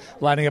things when they're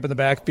lining up in the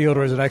backfield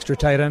or as an extra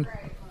tight end?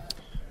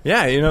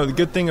 Yeah, the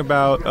good thing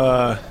about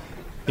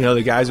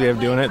the guys we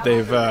have doing it,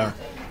 they've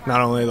not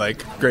only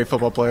great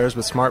football players,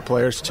 but smart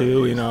players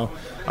too.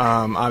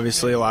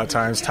 Obviously a lot of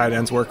times tight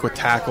ends work with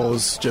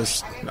tackles,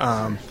 just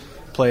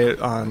play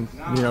it on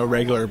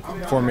regular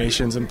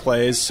formations and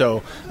plays.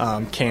 So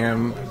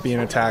Cam being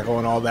a tackle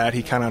and all that,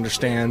 he kind of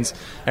understands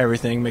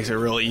everything, makes it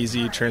real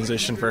easy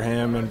transition for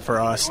him and for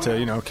us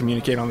to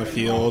communicate on the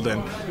field.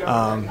 And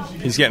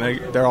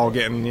they're all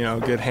getting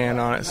good hand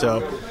on it.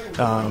 So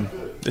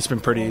it's been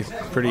pretty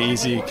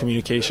easy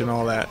communication,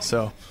 all that.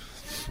 So.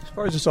 As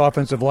far as this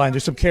offensive line,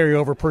 there's some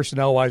carryover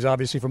personnel-wise,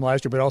 obviously, from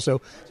last year, but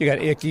also you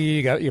got Ickey,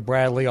 you got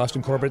Bradley,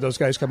 Austin Corbett, those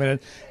guys coming in.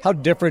 How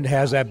different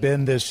has that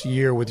been this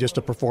year with just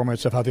the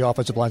performance of how the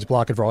offensive line's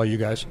blocking for all you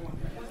guys?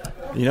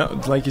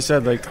 Like you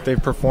said, they're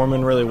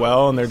performing really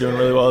well, and they're doing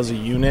really well as a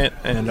unit,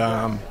 and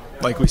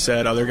like we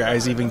said, other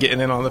guys even getting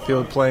in on the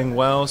field playing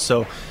well.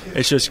 So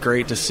it's just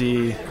great to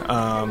see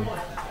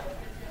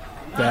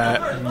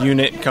that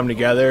unit come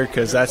together,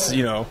 because that's,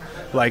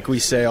 like we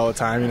say all the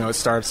time, it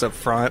starts up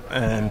front,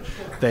 and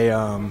they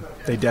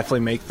definitely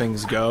make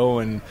things go.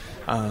 And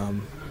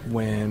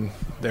when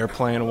they're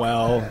playing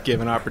well,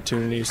 giving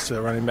opportunities to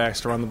the running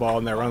backs to run the ball,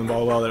 and they're running the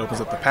ball well, that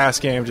opens up the pass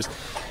game. Just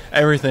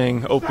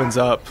everything opens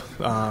up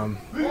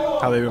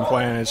how they've been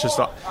playing. It's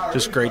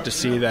just great to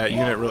see that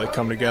unit really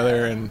come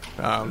together, and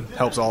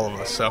helps all of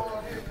us. So,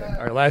 all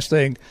right, last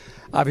thing.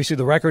 Obviously,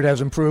 the record has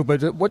improved,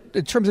 but what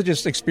in terms of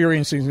just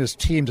experiencing this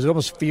team, does it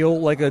almost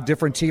feel like a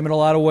different team in a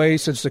lot of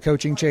ways since the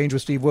coaching change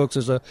with Steve Wilkes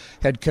as a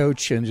head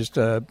coach, and just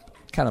kind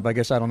of, I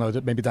guess, I don't know,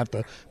 maybe not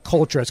the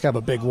culture, it's kind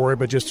of a big word,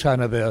 but just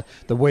kind of the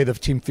way the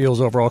team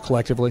feels overall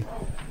collectively?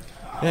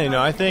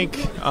 Yeah, I think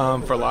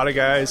for a lot of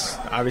guys,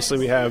 obviously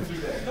we have,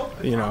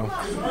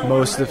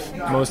 most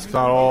if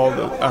not all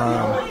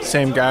the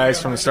same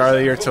guys from the start of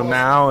the year till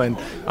now, and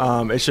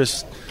it's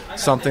just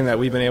something that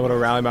we've been able to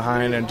rally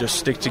behind and just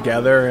stick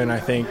together. And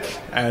I think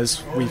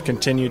as we've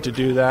continued to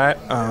do that,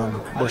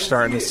 we're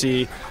starting to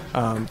see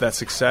that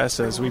success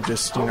as we've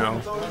just,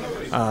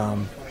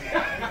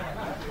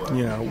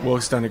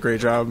 Wilkes done a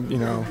great job,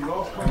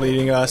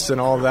 leading us and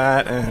all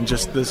that, and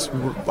just this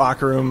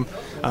locker room.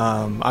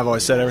 I've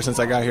always said ever since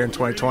I got here in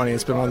 2020,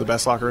 it's been one of the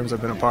best locker rooms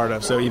I've been a part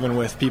of. So even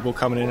with people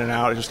coming in and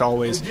out, it just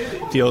always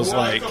feels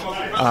like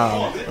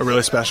a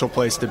really special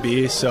place to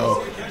be.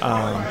 So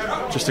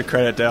just a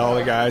credit to all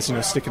the guys,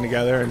 sticking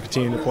together and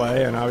continuing to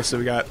play. And obviously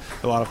we got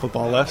a lot of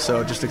football left,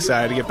 so just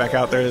excited to get back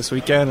out there this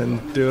weekend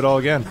and do it all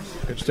again.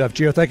 Good stuff,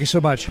 Gio. Thank you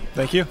so much.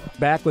 Thank you.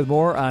 Back with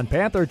more on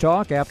Panther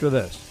Talk after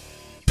this.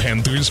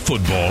 Panthers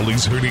football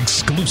is heard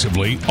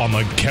exclusively on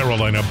the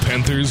Carolina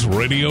Panthers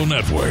Radio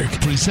Network,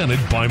 presented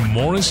by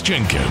Morris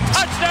Jenkins.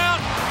 Touchdown,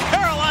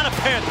 Carolina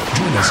Panthers!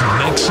 Join us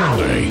next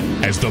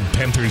Sunday as the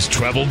Panthers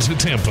travel to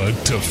Tampa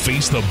to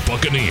face the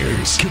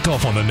Buccaneers.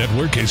 Kickoff on the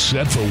network is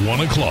set for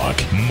 1 o'clock.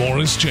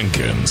 Morris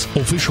Jenkins,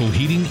 official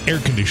heating, air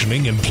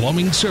conditioning, and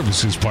plumbing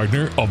services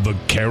partner of the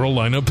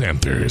Carolina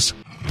Panthers.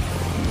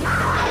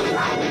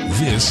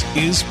 This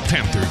is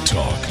Panther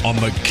Talk on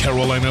the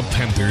Carolina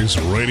Panthers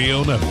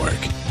Radio Network.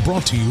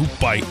 Brought to you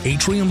by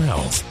Atrium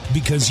Health,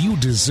 because you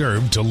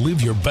deserve to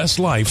live your best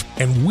life,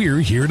 and we're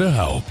here to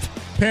help.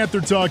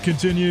 Panther Talk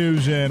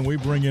continues, and we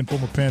bring in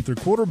former Panther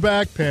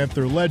quarterback,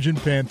 Panther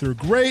legend, Panther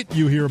great.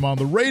 You hear him on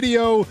the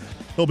radio.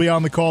 He'll be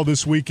on the call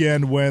this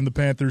weekend when the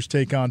Panthers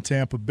take on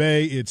Tampa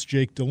Bay. It's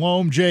Jake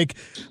Delhomme. Jake,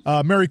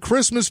 Merry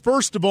Christmas,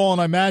 first of all,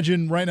 and I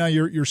imagine right now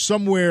you're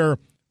somewhere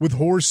with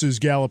horses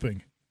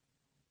galloping.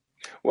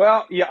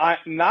 Well, yeah,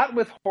 not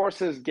with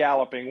horses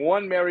galloping.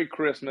 One, Merry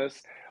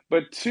Christmas.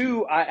 But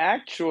two,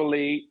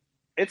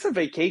 it's a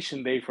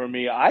vacation day for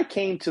me. I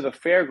came to the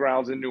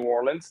fairgrounds in New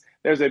Orleans.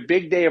 There's a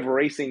big day of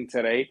racing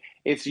today.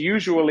 It's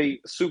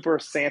usually Super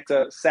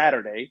Santa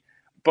Saturday,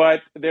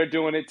 but they're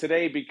doing it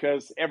today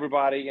because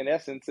everybody, in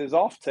essence, is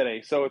off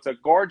today. So it's a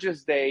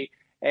gorgeous day,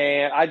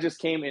 and I just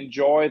came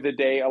enjoy the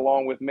day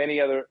along with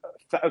many other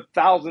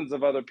thousands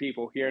of other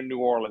people here in New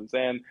Orleans.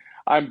 And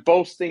I'm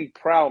boasting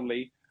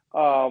proudly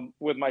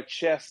with my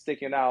chest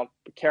sticking out,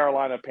 the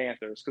Carolina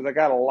Panthers, because I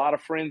got a lot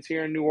of friends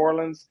here in New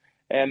Orleans,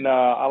 and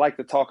I like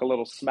to talk a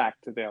little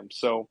smack to them.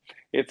 So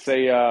it's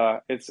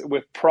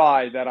with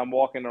pride that I'm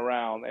walking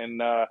around,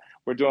 and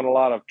we're doing a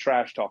lot of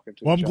trash talking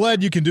to each other. I'm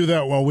glad you can do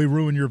that while we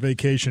ruin your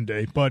vacation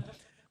day. But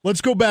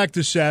let's go back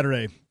to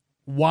Saturday.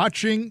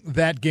 Watching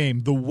that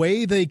game, the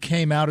way they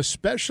came out,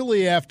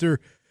 especially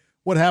after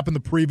what happened the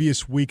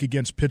previous week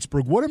against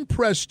Pittsburgh, what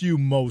impressed you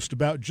most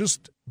about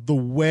just the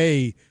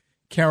way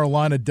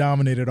Carolina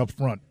dominated up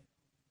front?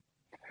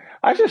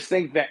 I just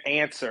think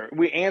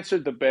we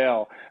answered the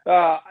bell.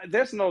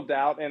 There's no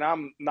doubt, and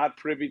I'm not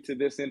privy to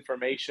this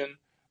information,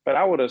 but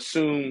I would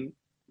assume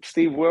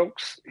Steve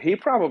Wilks, he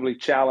probably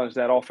challenged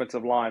that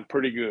offensive line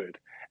pretty good.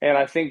 And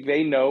I think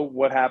they know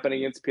what happened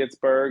against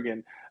Pittsburgh,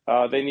 and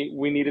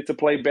we needed to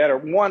play better,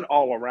 one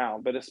all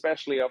around, but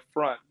especially up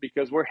front,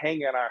 because we're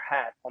hanging our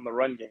hat on the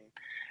run game.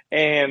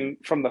 And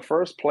from the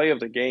first play of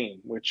the game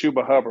with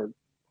Chuba Hubbard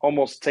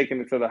almost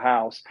taking it to the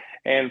house,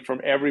 and from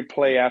every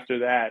play after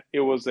that, it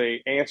was a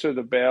answer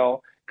the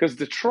bell. Because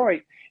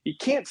Detroit, you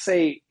can't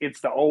say it's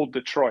the old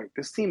Detroit.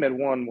 This team had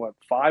won,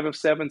 5 of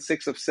 7,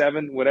 6 of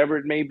 7, whatever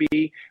it may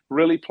be,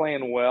 really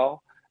playing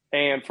well.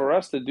 And for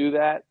us to do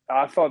that,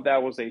 I thought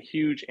that was a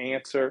huge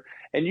answer.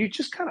 And you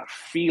just kind of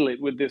feel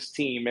it with this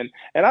team. And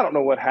I don't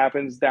know what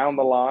happens down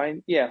the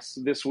line, yes,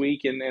 this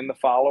week and the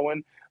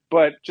following,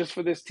 but just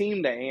for this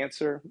team to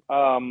answer,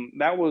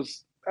 that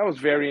was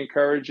very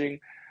encouraging.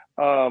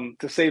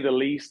 To say the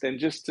least, and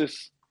just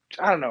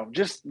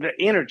the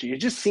energy. It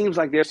just seems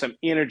like there's some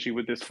energy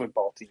with this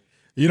football team.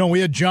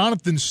 We had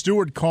Jonathan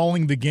Stewart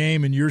calling the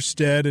game in your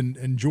stead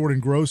and Jordan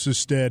Gross's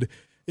stead.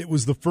 It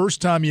was the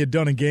first time he had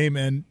done a game,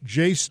 and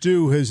Jay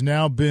Stu has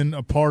now been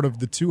a part of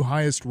the 2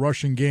 highest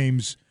rushing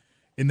games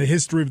in the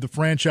history of the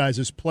franchise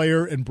as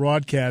player and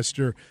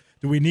broadcaster.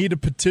 Do we need a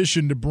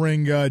petition to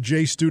bring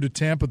Jay Stu to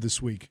Tampa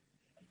this week?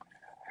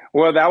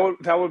 Well,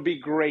 that would be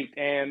great,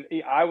 and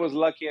I was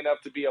lucky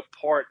enough to be a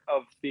part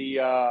of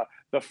the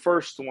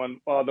first one,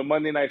 the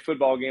Monday Night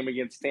Football game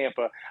against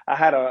Tampa. I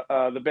had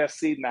the best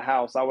seat in the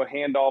house. I would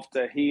hand off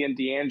to he and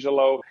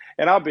D'Angelo,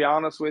 and I'll be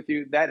honest with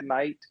you, that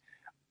night,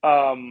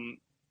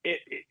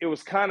 it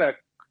was kind of,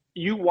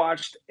 you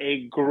watched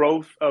a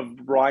growth of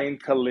Ryan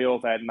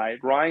Khalil that night.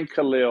 Ryan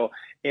Khalil,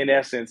 in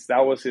essence,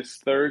 that was his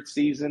 3rd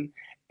season.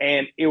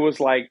 And it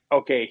was like,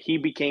 okay, he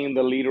became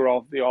the leader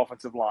of the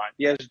offensive line.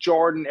 Yes,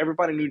 Jordan,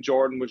 everybody knew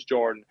Jordan was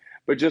Jordan.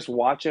 But just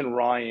watching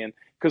Ryan,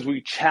 because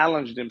we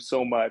challenged him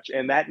so much.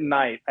 And that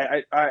night,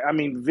 I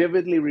mean,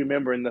 vividly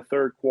remember in the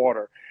 3rd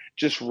quarter,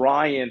 just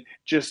Ryan,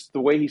 just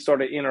the way he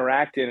started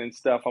interacting and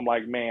stuff, I'm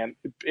like, man,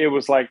 it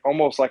was like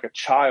almost like a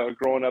child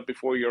growing up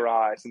before your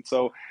eyes. And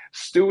so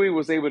Stewie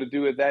was able to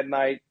do it that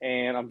night,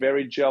 and I'm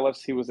very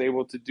jealous he was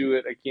able to do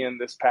it again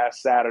this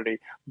past Saturday.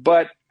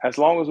 But as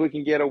long as we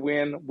can get a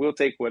win, we'll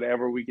take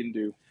whatever we can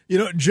do.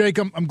 Jake,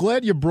 I'm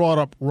glad you brought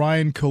up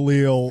Ryan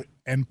Khalil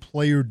and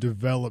player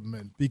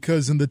development,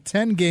 because in the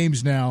 10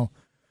 games now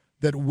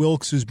that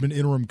Wilks has been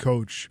interim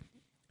coach,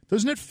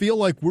 doesn't it feel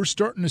like we're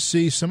starting to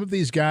see some of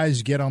these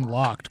guys get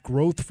unlocked,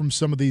 growth from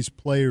some of these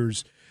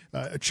players?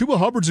 Chuba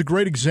Hubbard's a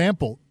great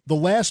example. The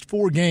last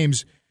 4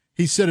 games,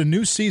 He set a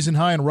new season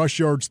high in rush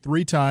yards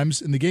 3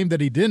 times. In the game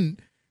that he didn't,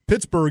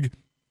 Pittsburgh,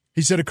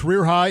 he set a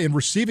career high in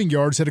receiving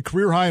yards, had a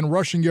career high in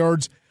rushing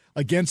yards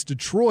against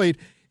Detroit.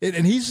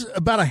 And he's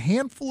about a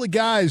handful of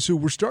guys who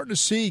we're starting to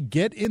see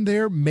get in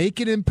there, make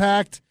an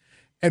impact,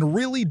 and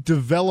really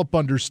develop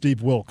under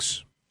Steve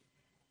Wilks.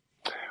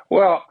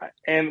 Well,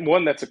 and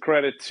one that's a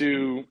credit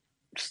to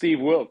Steve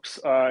Wilks,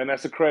 and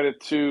that's a credit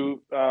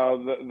to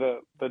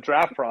the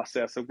draft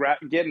process of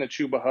getting a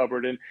Chuba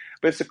Hubbard.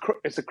 But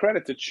it's a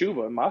credit to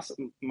Chuba.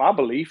 My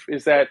belief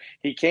is that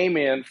he came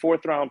in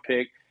 4th-round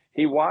pick.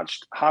 He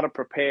watched how to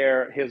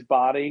prepare his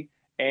body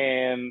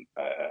and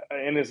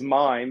in his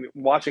mind,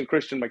 watching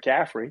Christian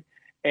McCaffrey,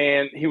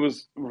 and he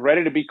was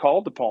ready to be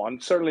called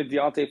upon. Certainly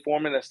Deontay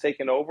Foreman has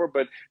taken over,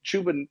 but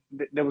Chuba,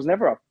 there was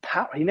never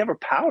he never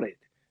pouted.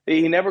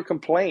 He never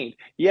complained.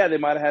 Yeah, they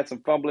might have had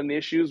some fumbling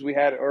issues we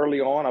had early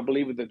on, I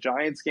believe, with the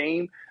Giants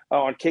game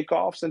on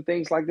kickoffs and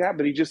things like that,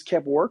 but he just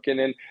kept working.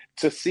 And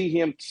to see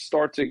him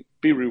start to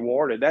be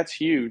rewarded, that's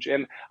huge.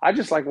 And I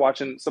just like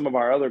watching some of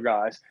our other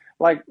guys,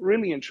 like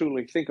really and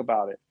truly think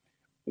about it.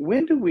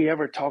 When do we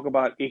ever talk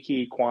about Ike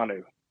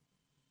Ekwonu?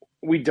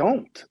 We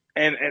don't.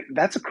 And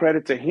that's a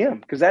credit to him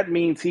because that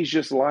means he's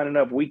just lining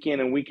up week in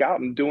and week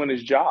out and doing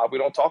his job. We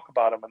don't talk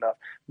about him enough.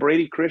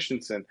 Brady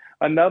Christensen,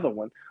 another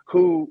one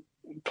who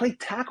played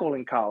tackle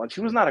in college.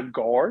 He was not a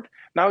guard.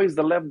 Now he's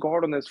the left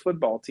guard on this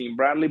football team.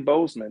 Bradley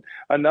Bozeman,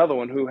 another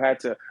one who had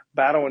to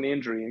battle an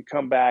injury and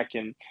come back.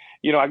 And,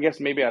 I guess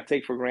maybe I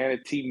take for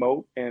granted T.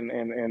 Moat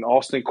and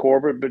Austin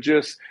Corbett, but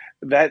just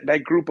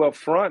that group up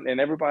front and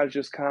everybody's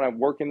just kind of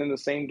working in the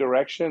same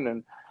direction.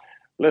 And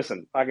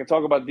listen, I can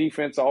talk about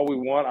defense all we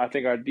want. I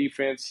think our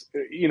defense,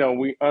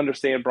 we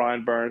understand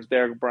Brian Burns,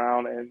 Derek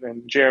Brown,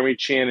 and Jeremy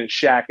Chin and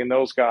Shaq and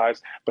those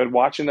guys. But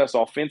watching us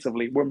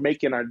offensively, we're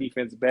making our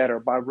defense better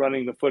by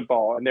running the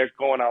football. And they're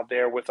going out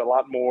there with a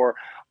lot more.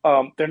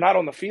 They're not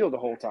on the field the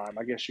whole time,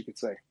 I guess you could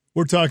say.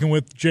 We're talking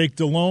with Jake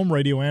Delhomme,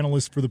 radio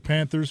analyst for the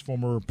Panthers,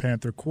 former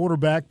Panther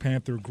quarterback,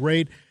 Panther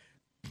great.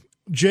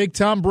 Jake,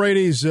 Tom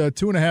Brady's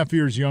 2.5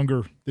 years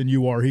younger than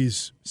you are.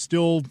 He's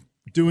still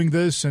doing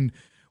this, and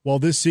while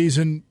this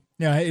season,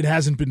 it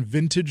hasn't been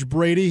vintage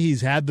Brady,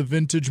 he's had the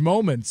vintage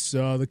moments.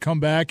 The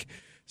comeback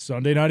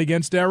Sunday night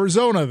against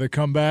Arizona, the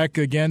comeback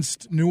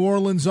against New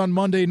Orleans on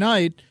Monday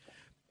night.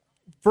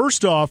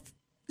 First off,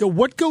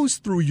 what goes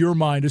through your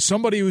mind as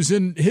somebody who's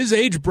in his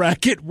age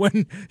bracket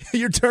when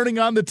you're turning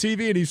on the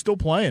TV and he's still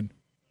playing?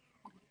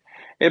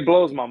 It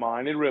blows my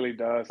mind. It really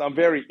does. I'm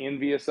very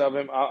envious of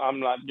him.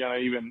 I'm not going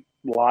to even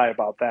lie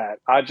about that.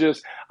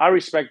 I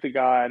respect the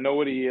guy. I know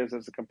what he is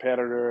as a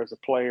competitor, as a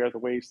player, the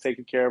way he's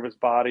taking care of his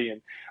body.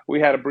 And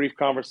we had a brief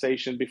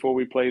conversation before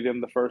we played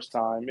him the first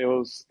time.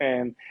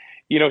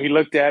 He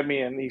looked at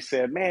me and he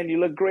said, "Man, you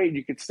look great.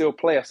 You could still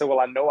play." I said, "Well,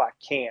 I know I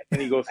can't."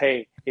 And he goes,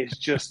 "Hey, it's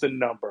just a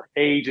number.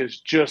 Age is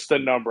just a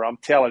number. I'm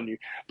telling you."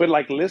 But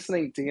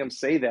listening to him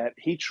say that,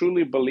 he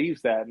truly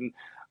believes that. And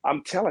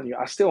I'm telling you,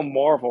 I still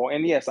marvel.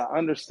 And yes, I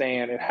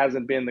understand it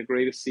hasn't been the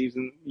greatest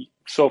season.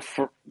 So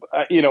for,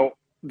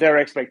 their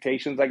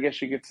expectations, I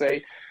guess you could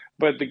say.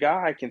 But the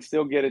guy can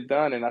still get it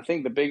done. And I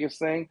think the biggest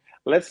thing,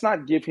 let's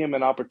not give him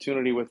an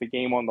opportunity with the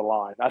game on the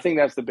line. I think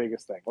that's the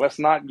biggest thing. Let's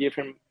not give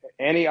him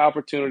any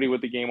opportunity with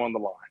the game on the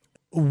line.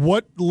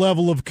 What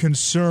level of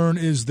concern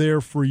is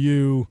there for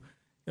you,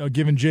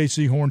 given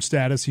J.C. Horn's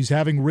status? He's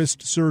having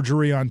wrist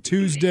surgery on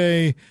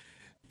Tuesday.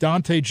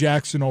 Dante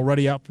Jackson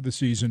already out for the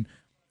season.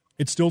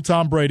 It's still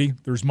Tom Brady.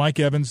 There's Mike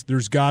Evans.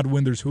 There's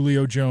Godwin. There's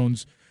Julio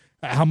Jones.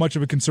 How much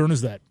of a concern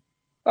is that?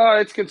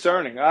 It's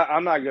concerning.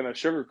 I'm not going to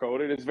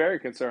sugarcoat it. It's very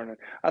concerning.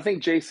 I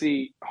think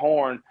J.C.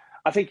 Horn,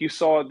 I think you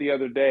saw it the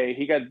other day.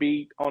 He got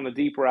beat on the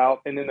deep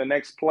route, and then the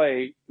next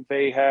play,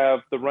 they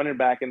have the running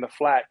back in the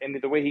flat, and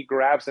the way he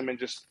grabs him and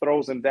just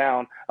throws him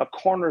down, a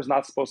corner is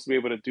not supposed to be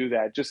able to do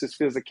that, just his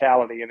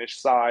physicality and his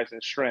size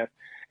and strength.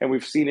 And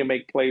we've seen him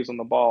make plays on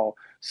the ball.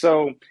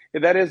 So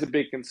that is a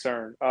big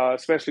concern,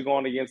 especially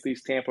going against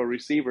these Tampa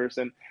receivers.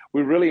 And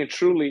we really and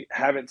truly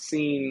haven't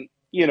seen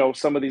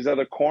some of these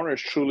other corners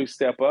truly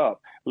step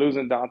up.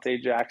 Losing Dante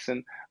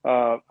Jackson,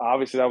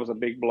 obviously that was a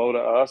big blow to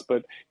us,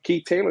 but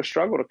Keith Taylor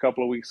struggled a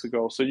couple of weeks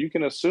ago. So you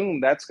can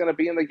assume that's going to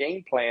be in the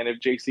game plan if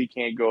JC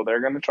can't go.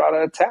 They're going to try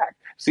to attack.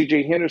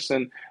 CJ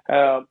Henderson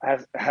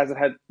hasn't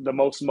had the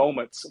most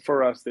moments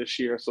for us this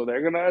year, so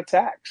they're going to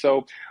attack.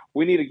 So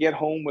we need to get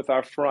home with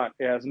our front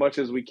as much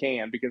as we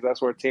can because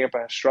that's where Tampa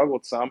has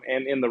struggled some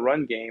and in the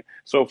run game.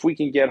 So if we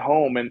can get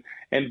home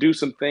and do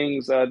some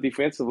things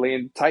defensively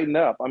and tighten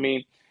up, I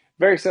mean,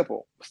 very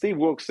simple. Steve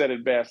Wilks said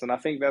it best, and I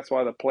think that's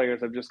why the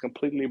players have just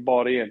completely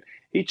bought in.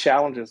 He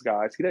challenges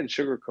guys. He doesn't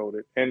sugarcoat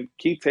it. And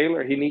Keith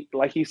Taylor,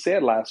 like he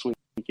said last week,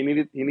 he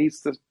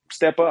needs to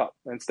step up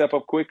and step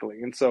up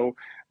quickly. And so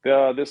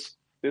this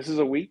is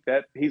a week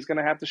that he's going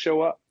to have to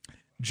show up.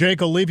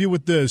 Jake, I'll leave you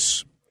with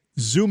this.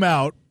 Zoom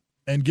out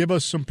and give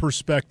us some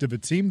perspective. A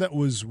team that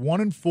was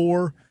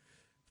 1-4,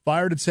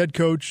 fired its head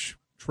coach,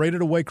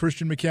 traded away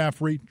Christian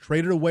McCaffrey,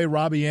 traded away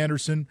Robbie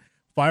Anderson,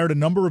 fired a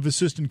number of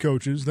assistant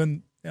coaches,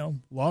 then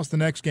lost the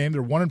next game.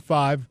 They're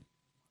 1-5.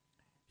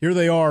 here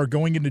they are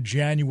going into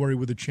January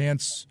with a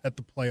chance at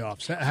the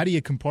playoffs. How do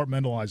you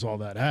compartmentalize all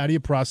that? How do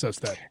you process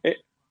that?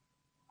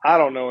 I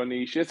don't know,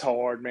 Anish. It's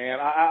hard, man.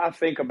 I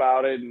think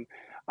about it, and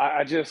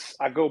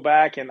I go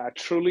back, and I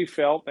truly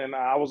felt, and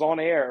I was on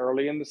air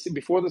early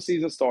before the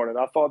season started.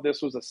 I thought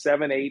this was a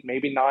 7-8,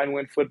 maybe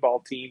 9-win football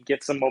team,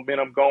 get some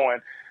momentum going.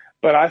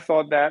 But I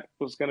thought that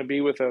was going to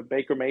be with a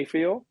Baker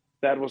Mayfield,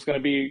 that was going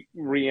to be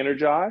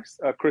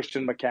re-energized,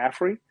 Christian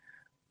McCaffrey.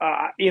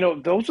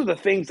 Those are the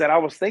things that I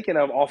was thinking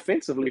of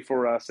offensively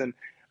for us. And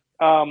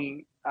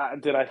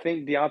did I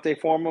think D'Onta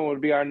Foreman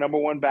would be our number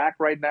one back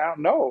right now?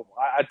 No,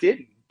 I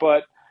didn't.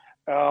 But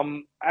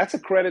that's a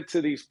credit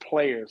to these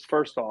players,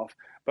 first off,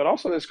 but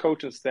also this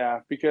coaching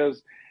staff,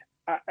 because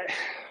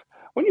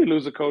when you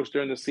lose a coach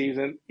during the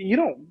season, you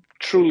don't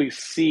truly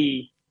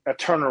see a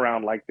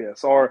turnaround like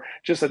this or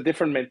just a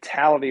different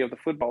mentality of the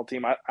football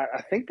team. I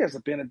think there's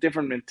been a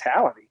different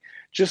mentality,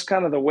 just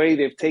kind of the way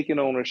they've taken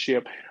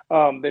ownership.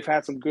 They've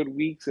had some good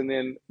weeks, and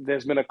then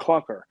there's been a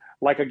clunker,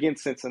 like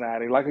against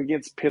Cincinnati, like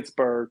against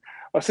Pittsburgh.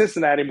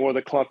 Cincinnati more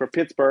the clunker.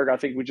 Pittsburgh, I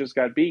think we just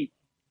got beat.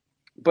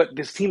 But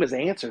this team has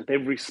answered.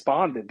 They've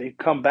responded. They've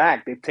come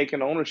back. They've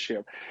taken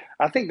ownership.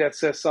 I think that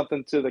says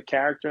something to the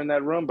character in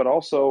that room, but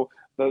also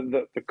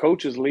the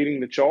coaches leading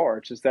the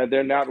charge, is that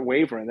they're not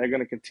wavering. They're going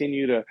to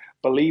continue to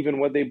believe in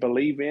what they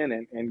believe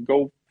in and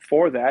go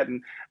for that.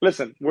 And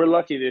listen, we're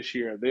lucky this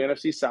year. The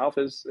NFC South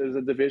is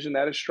a division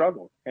that has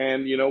struggled.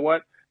 And you know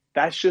what?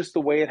 That's just the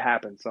way it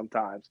happens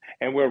sometimes.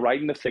 And we're right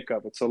in the thick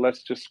of it. So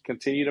let's just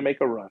continue to make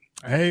a run.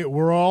 Hey,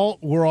 we're all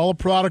a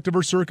product of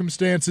our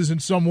circumstances in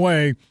some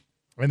way.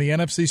 And the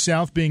NFC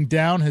South being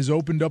down has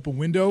opened up a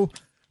window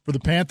for the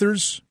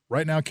Panthers.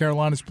 Right now,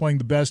 Carolina's playing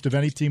the best of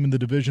any team in the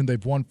division.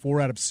 They've won 4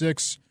 out of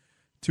 6.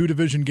 2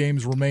 division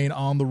games remain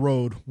on the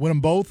road. Win them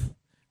both.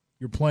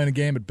 You're playing a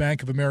game at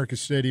Bank of America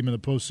Stadium in the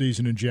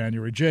postseason in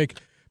January. Jake,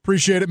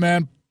 appreciate it,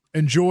 man.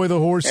 Enjoy the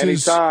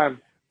horses.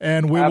 Anytime.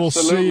 And we will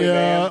see.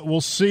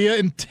 We'll see you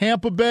in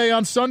Tampa Bay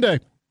on Sunday.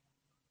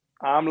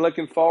 I'm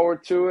looking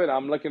forward to it.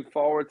 I'm looking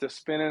forward to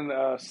spending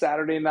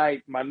Saturday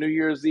night, my New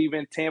Year's Eve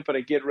in Tampa,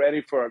 to get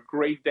ready for a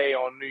great day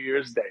on New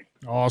Year's Day.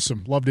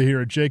 Awesome. Love to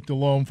hear it. Jake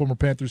Delhomme, former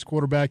Panthers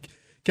quarterback.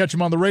 Catch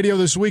him on the radio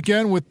this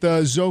weekend with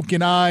Zoke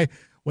and I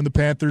when the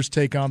Panthers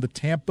take on the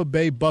Tampa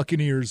Bay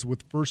Buccaneers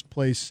with first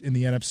place in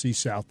the NFC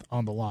South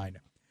on the line.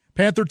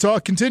 Panther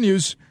Talk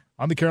continues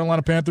on the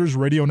Carolina Panthers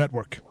Radio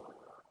Network.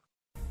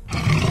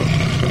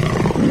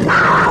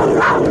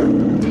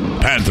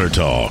 Panther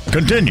Talk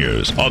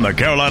continues on the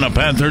Carolina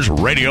Panthers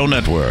Radio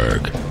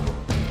Network.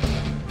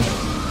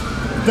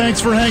 Thanks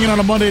for hanging on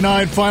a Monday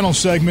night final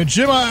segment.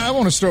 Jim, I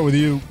want to start with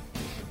you.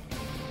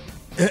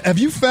 Have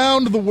you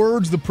found the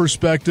words, the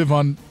perspective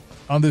on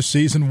this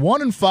season,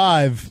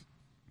 1-5,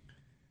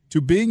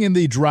 to being in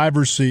the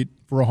driver's seat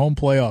for a home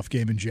playoff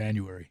game in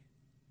January?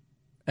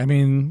 I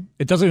mean,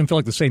 it doesn't even feel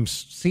like the same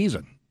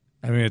season.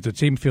 I mean, the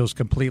team feels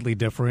completely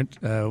different.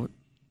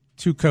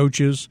 2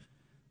 coaches,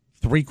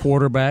 3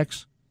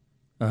 quarterbacks.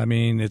 I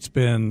mean, it's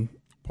been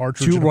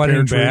Partridge 2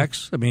 running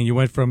backs. I mean, you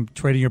went from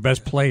trading your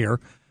best player,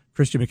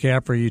 Christian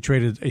McCaffrey, you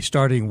traded a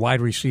starting wide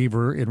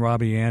receiver in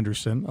Robbie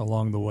Anderson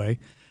along the way.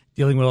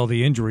 Dealing with all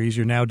the injuries,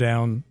 you're now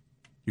down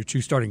your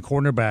 2 starting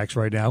cornerbacks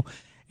right now.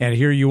 And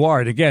here you are.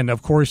 And again,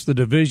 of course, the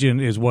division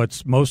is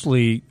what's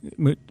mostly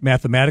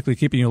mathematically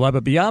keeping you alive.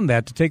 But beyond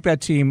that, to take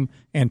that team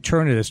and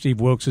turn it, as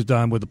Steve Wilks has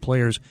done with the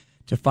players,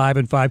 to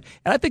 5-5. And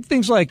I think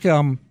things like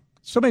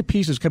so many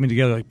pieces coming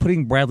together, like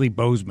putting Bradley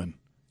Bozeman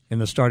in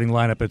the starting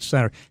lineup at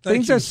center.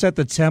 Things that set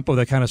the tempo,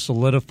 that kind of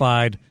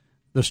solidified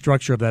the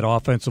structure of that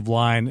offensive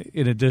line,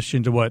 in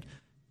addition to what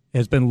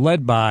has been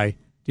led by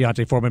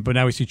D'Onta Foreman. But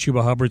now we see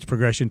Chuba Hubbard's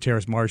progression,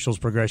 Terrace Marshall's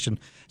progression.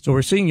 So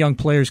we're seeing young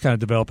players kind of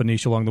develop a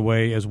niche along the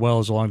way, as well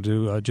as along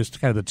to just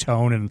kind of the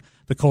tone and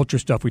the culture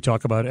stuff we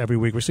talk about every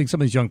week. We're seeing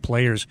some of these young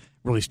players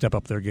really step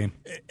up their game.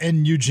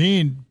 And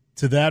Eugene,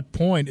 to that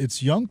point,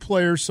 it's young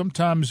players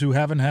sometimes who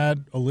haven't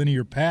had a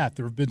linear path.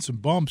 There have been some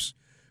bumps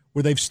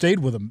where they've stayed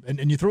with them.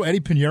 And you throw Eddie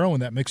Pinheiro in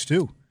that mix,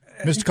 too.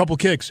 Missed a couple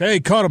kicks. Hey,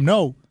 caught him.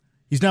 No.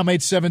 He's now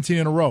made 17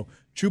 in a row.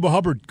 Chuba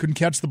Hubbard couldn't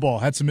catch the ball.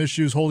 Had some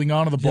issues holding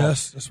on to the ball.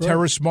 Yes, that's right.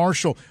 Terrace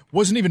Marshall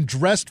wasn't even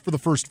dressed for the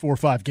first 4 or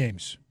 5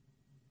 games.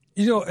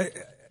 You know,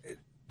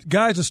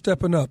 guys are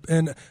stepping up.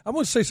 And I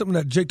want to say something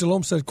that Jake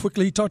Delhomme said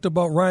quickly. He talked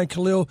about Ryan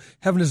Khalil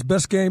having his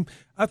best game.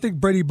 I think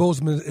Brady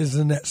Bozeman is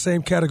in that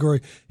same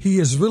category. He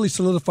has really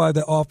solidified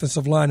that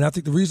offensive line. And I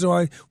think the reason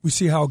why we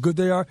see how good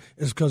they are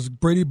is because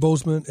Brady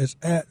Bozeman is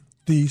at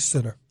the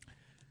center.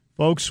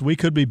 Folks, we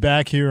could be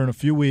back here in a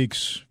few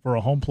weeks for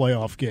a home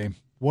playoff game.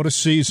 What a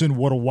season.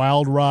 What a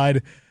wild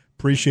ride.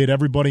 Appreciate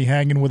everybody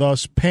hanging with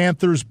us.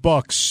 Panthers,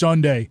 Bucks,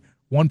 Sunday,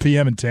 1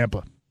 p.m. in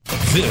Tampa.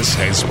 This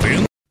has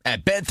been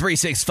At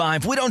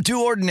Bet365, we don't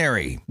do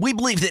ordinary. We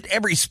believe that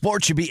every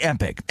sport should be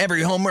epic.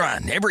 Every home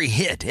run, every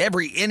hit,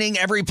 every inning,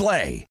 every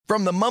play.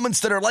 From the moments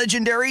that are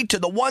legendary to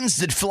the ones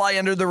that fly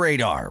under the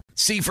radar.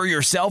 See for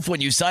yourself when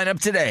you sign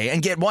up today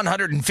and get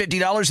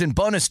 $150 in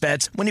bonus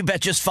bets when you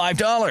bet just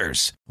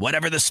 $5.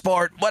 Whatever the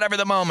sport, whatever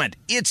the moment,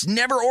 it's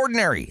never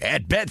ordinary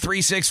at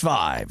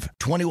Bet365.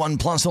 21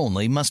 plus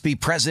only. Must be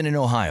present in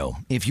Ohio.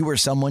 If you or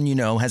someone you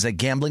know has a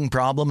gambling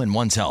problem and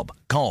wants help,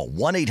 call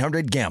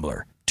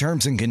 1-800-GAMBLER.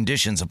 Terms and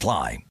conditions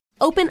apply.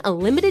 Open a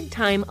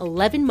limited-time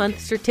 11-month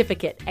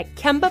certificate at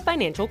Kemba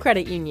Financial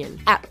Credit Union.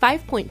 At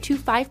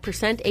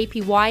 5.25%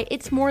 APY,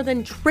 it's more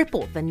than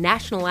triple the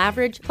national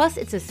average, plus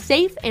it's a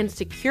safe and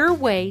secure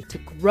way to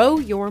grow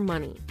your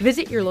money.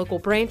 Visit your local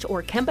branch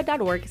or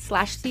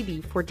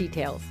kemba.org/cb for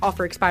details.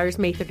 Offer expires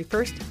May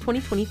 31st,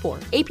 2024.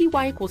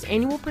 APY equals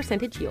annual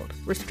percentage yield.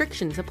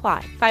 Restrictions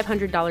apply.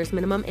 $500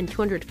 minimum and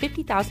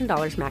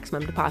 $250,000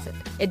 maximum deposit.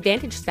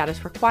 Advantage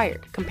status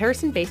required.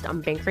 Comparison based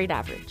on bank rate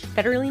average.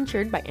 Federally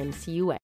insured by NCUA.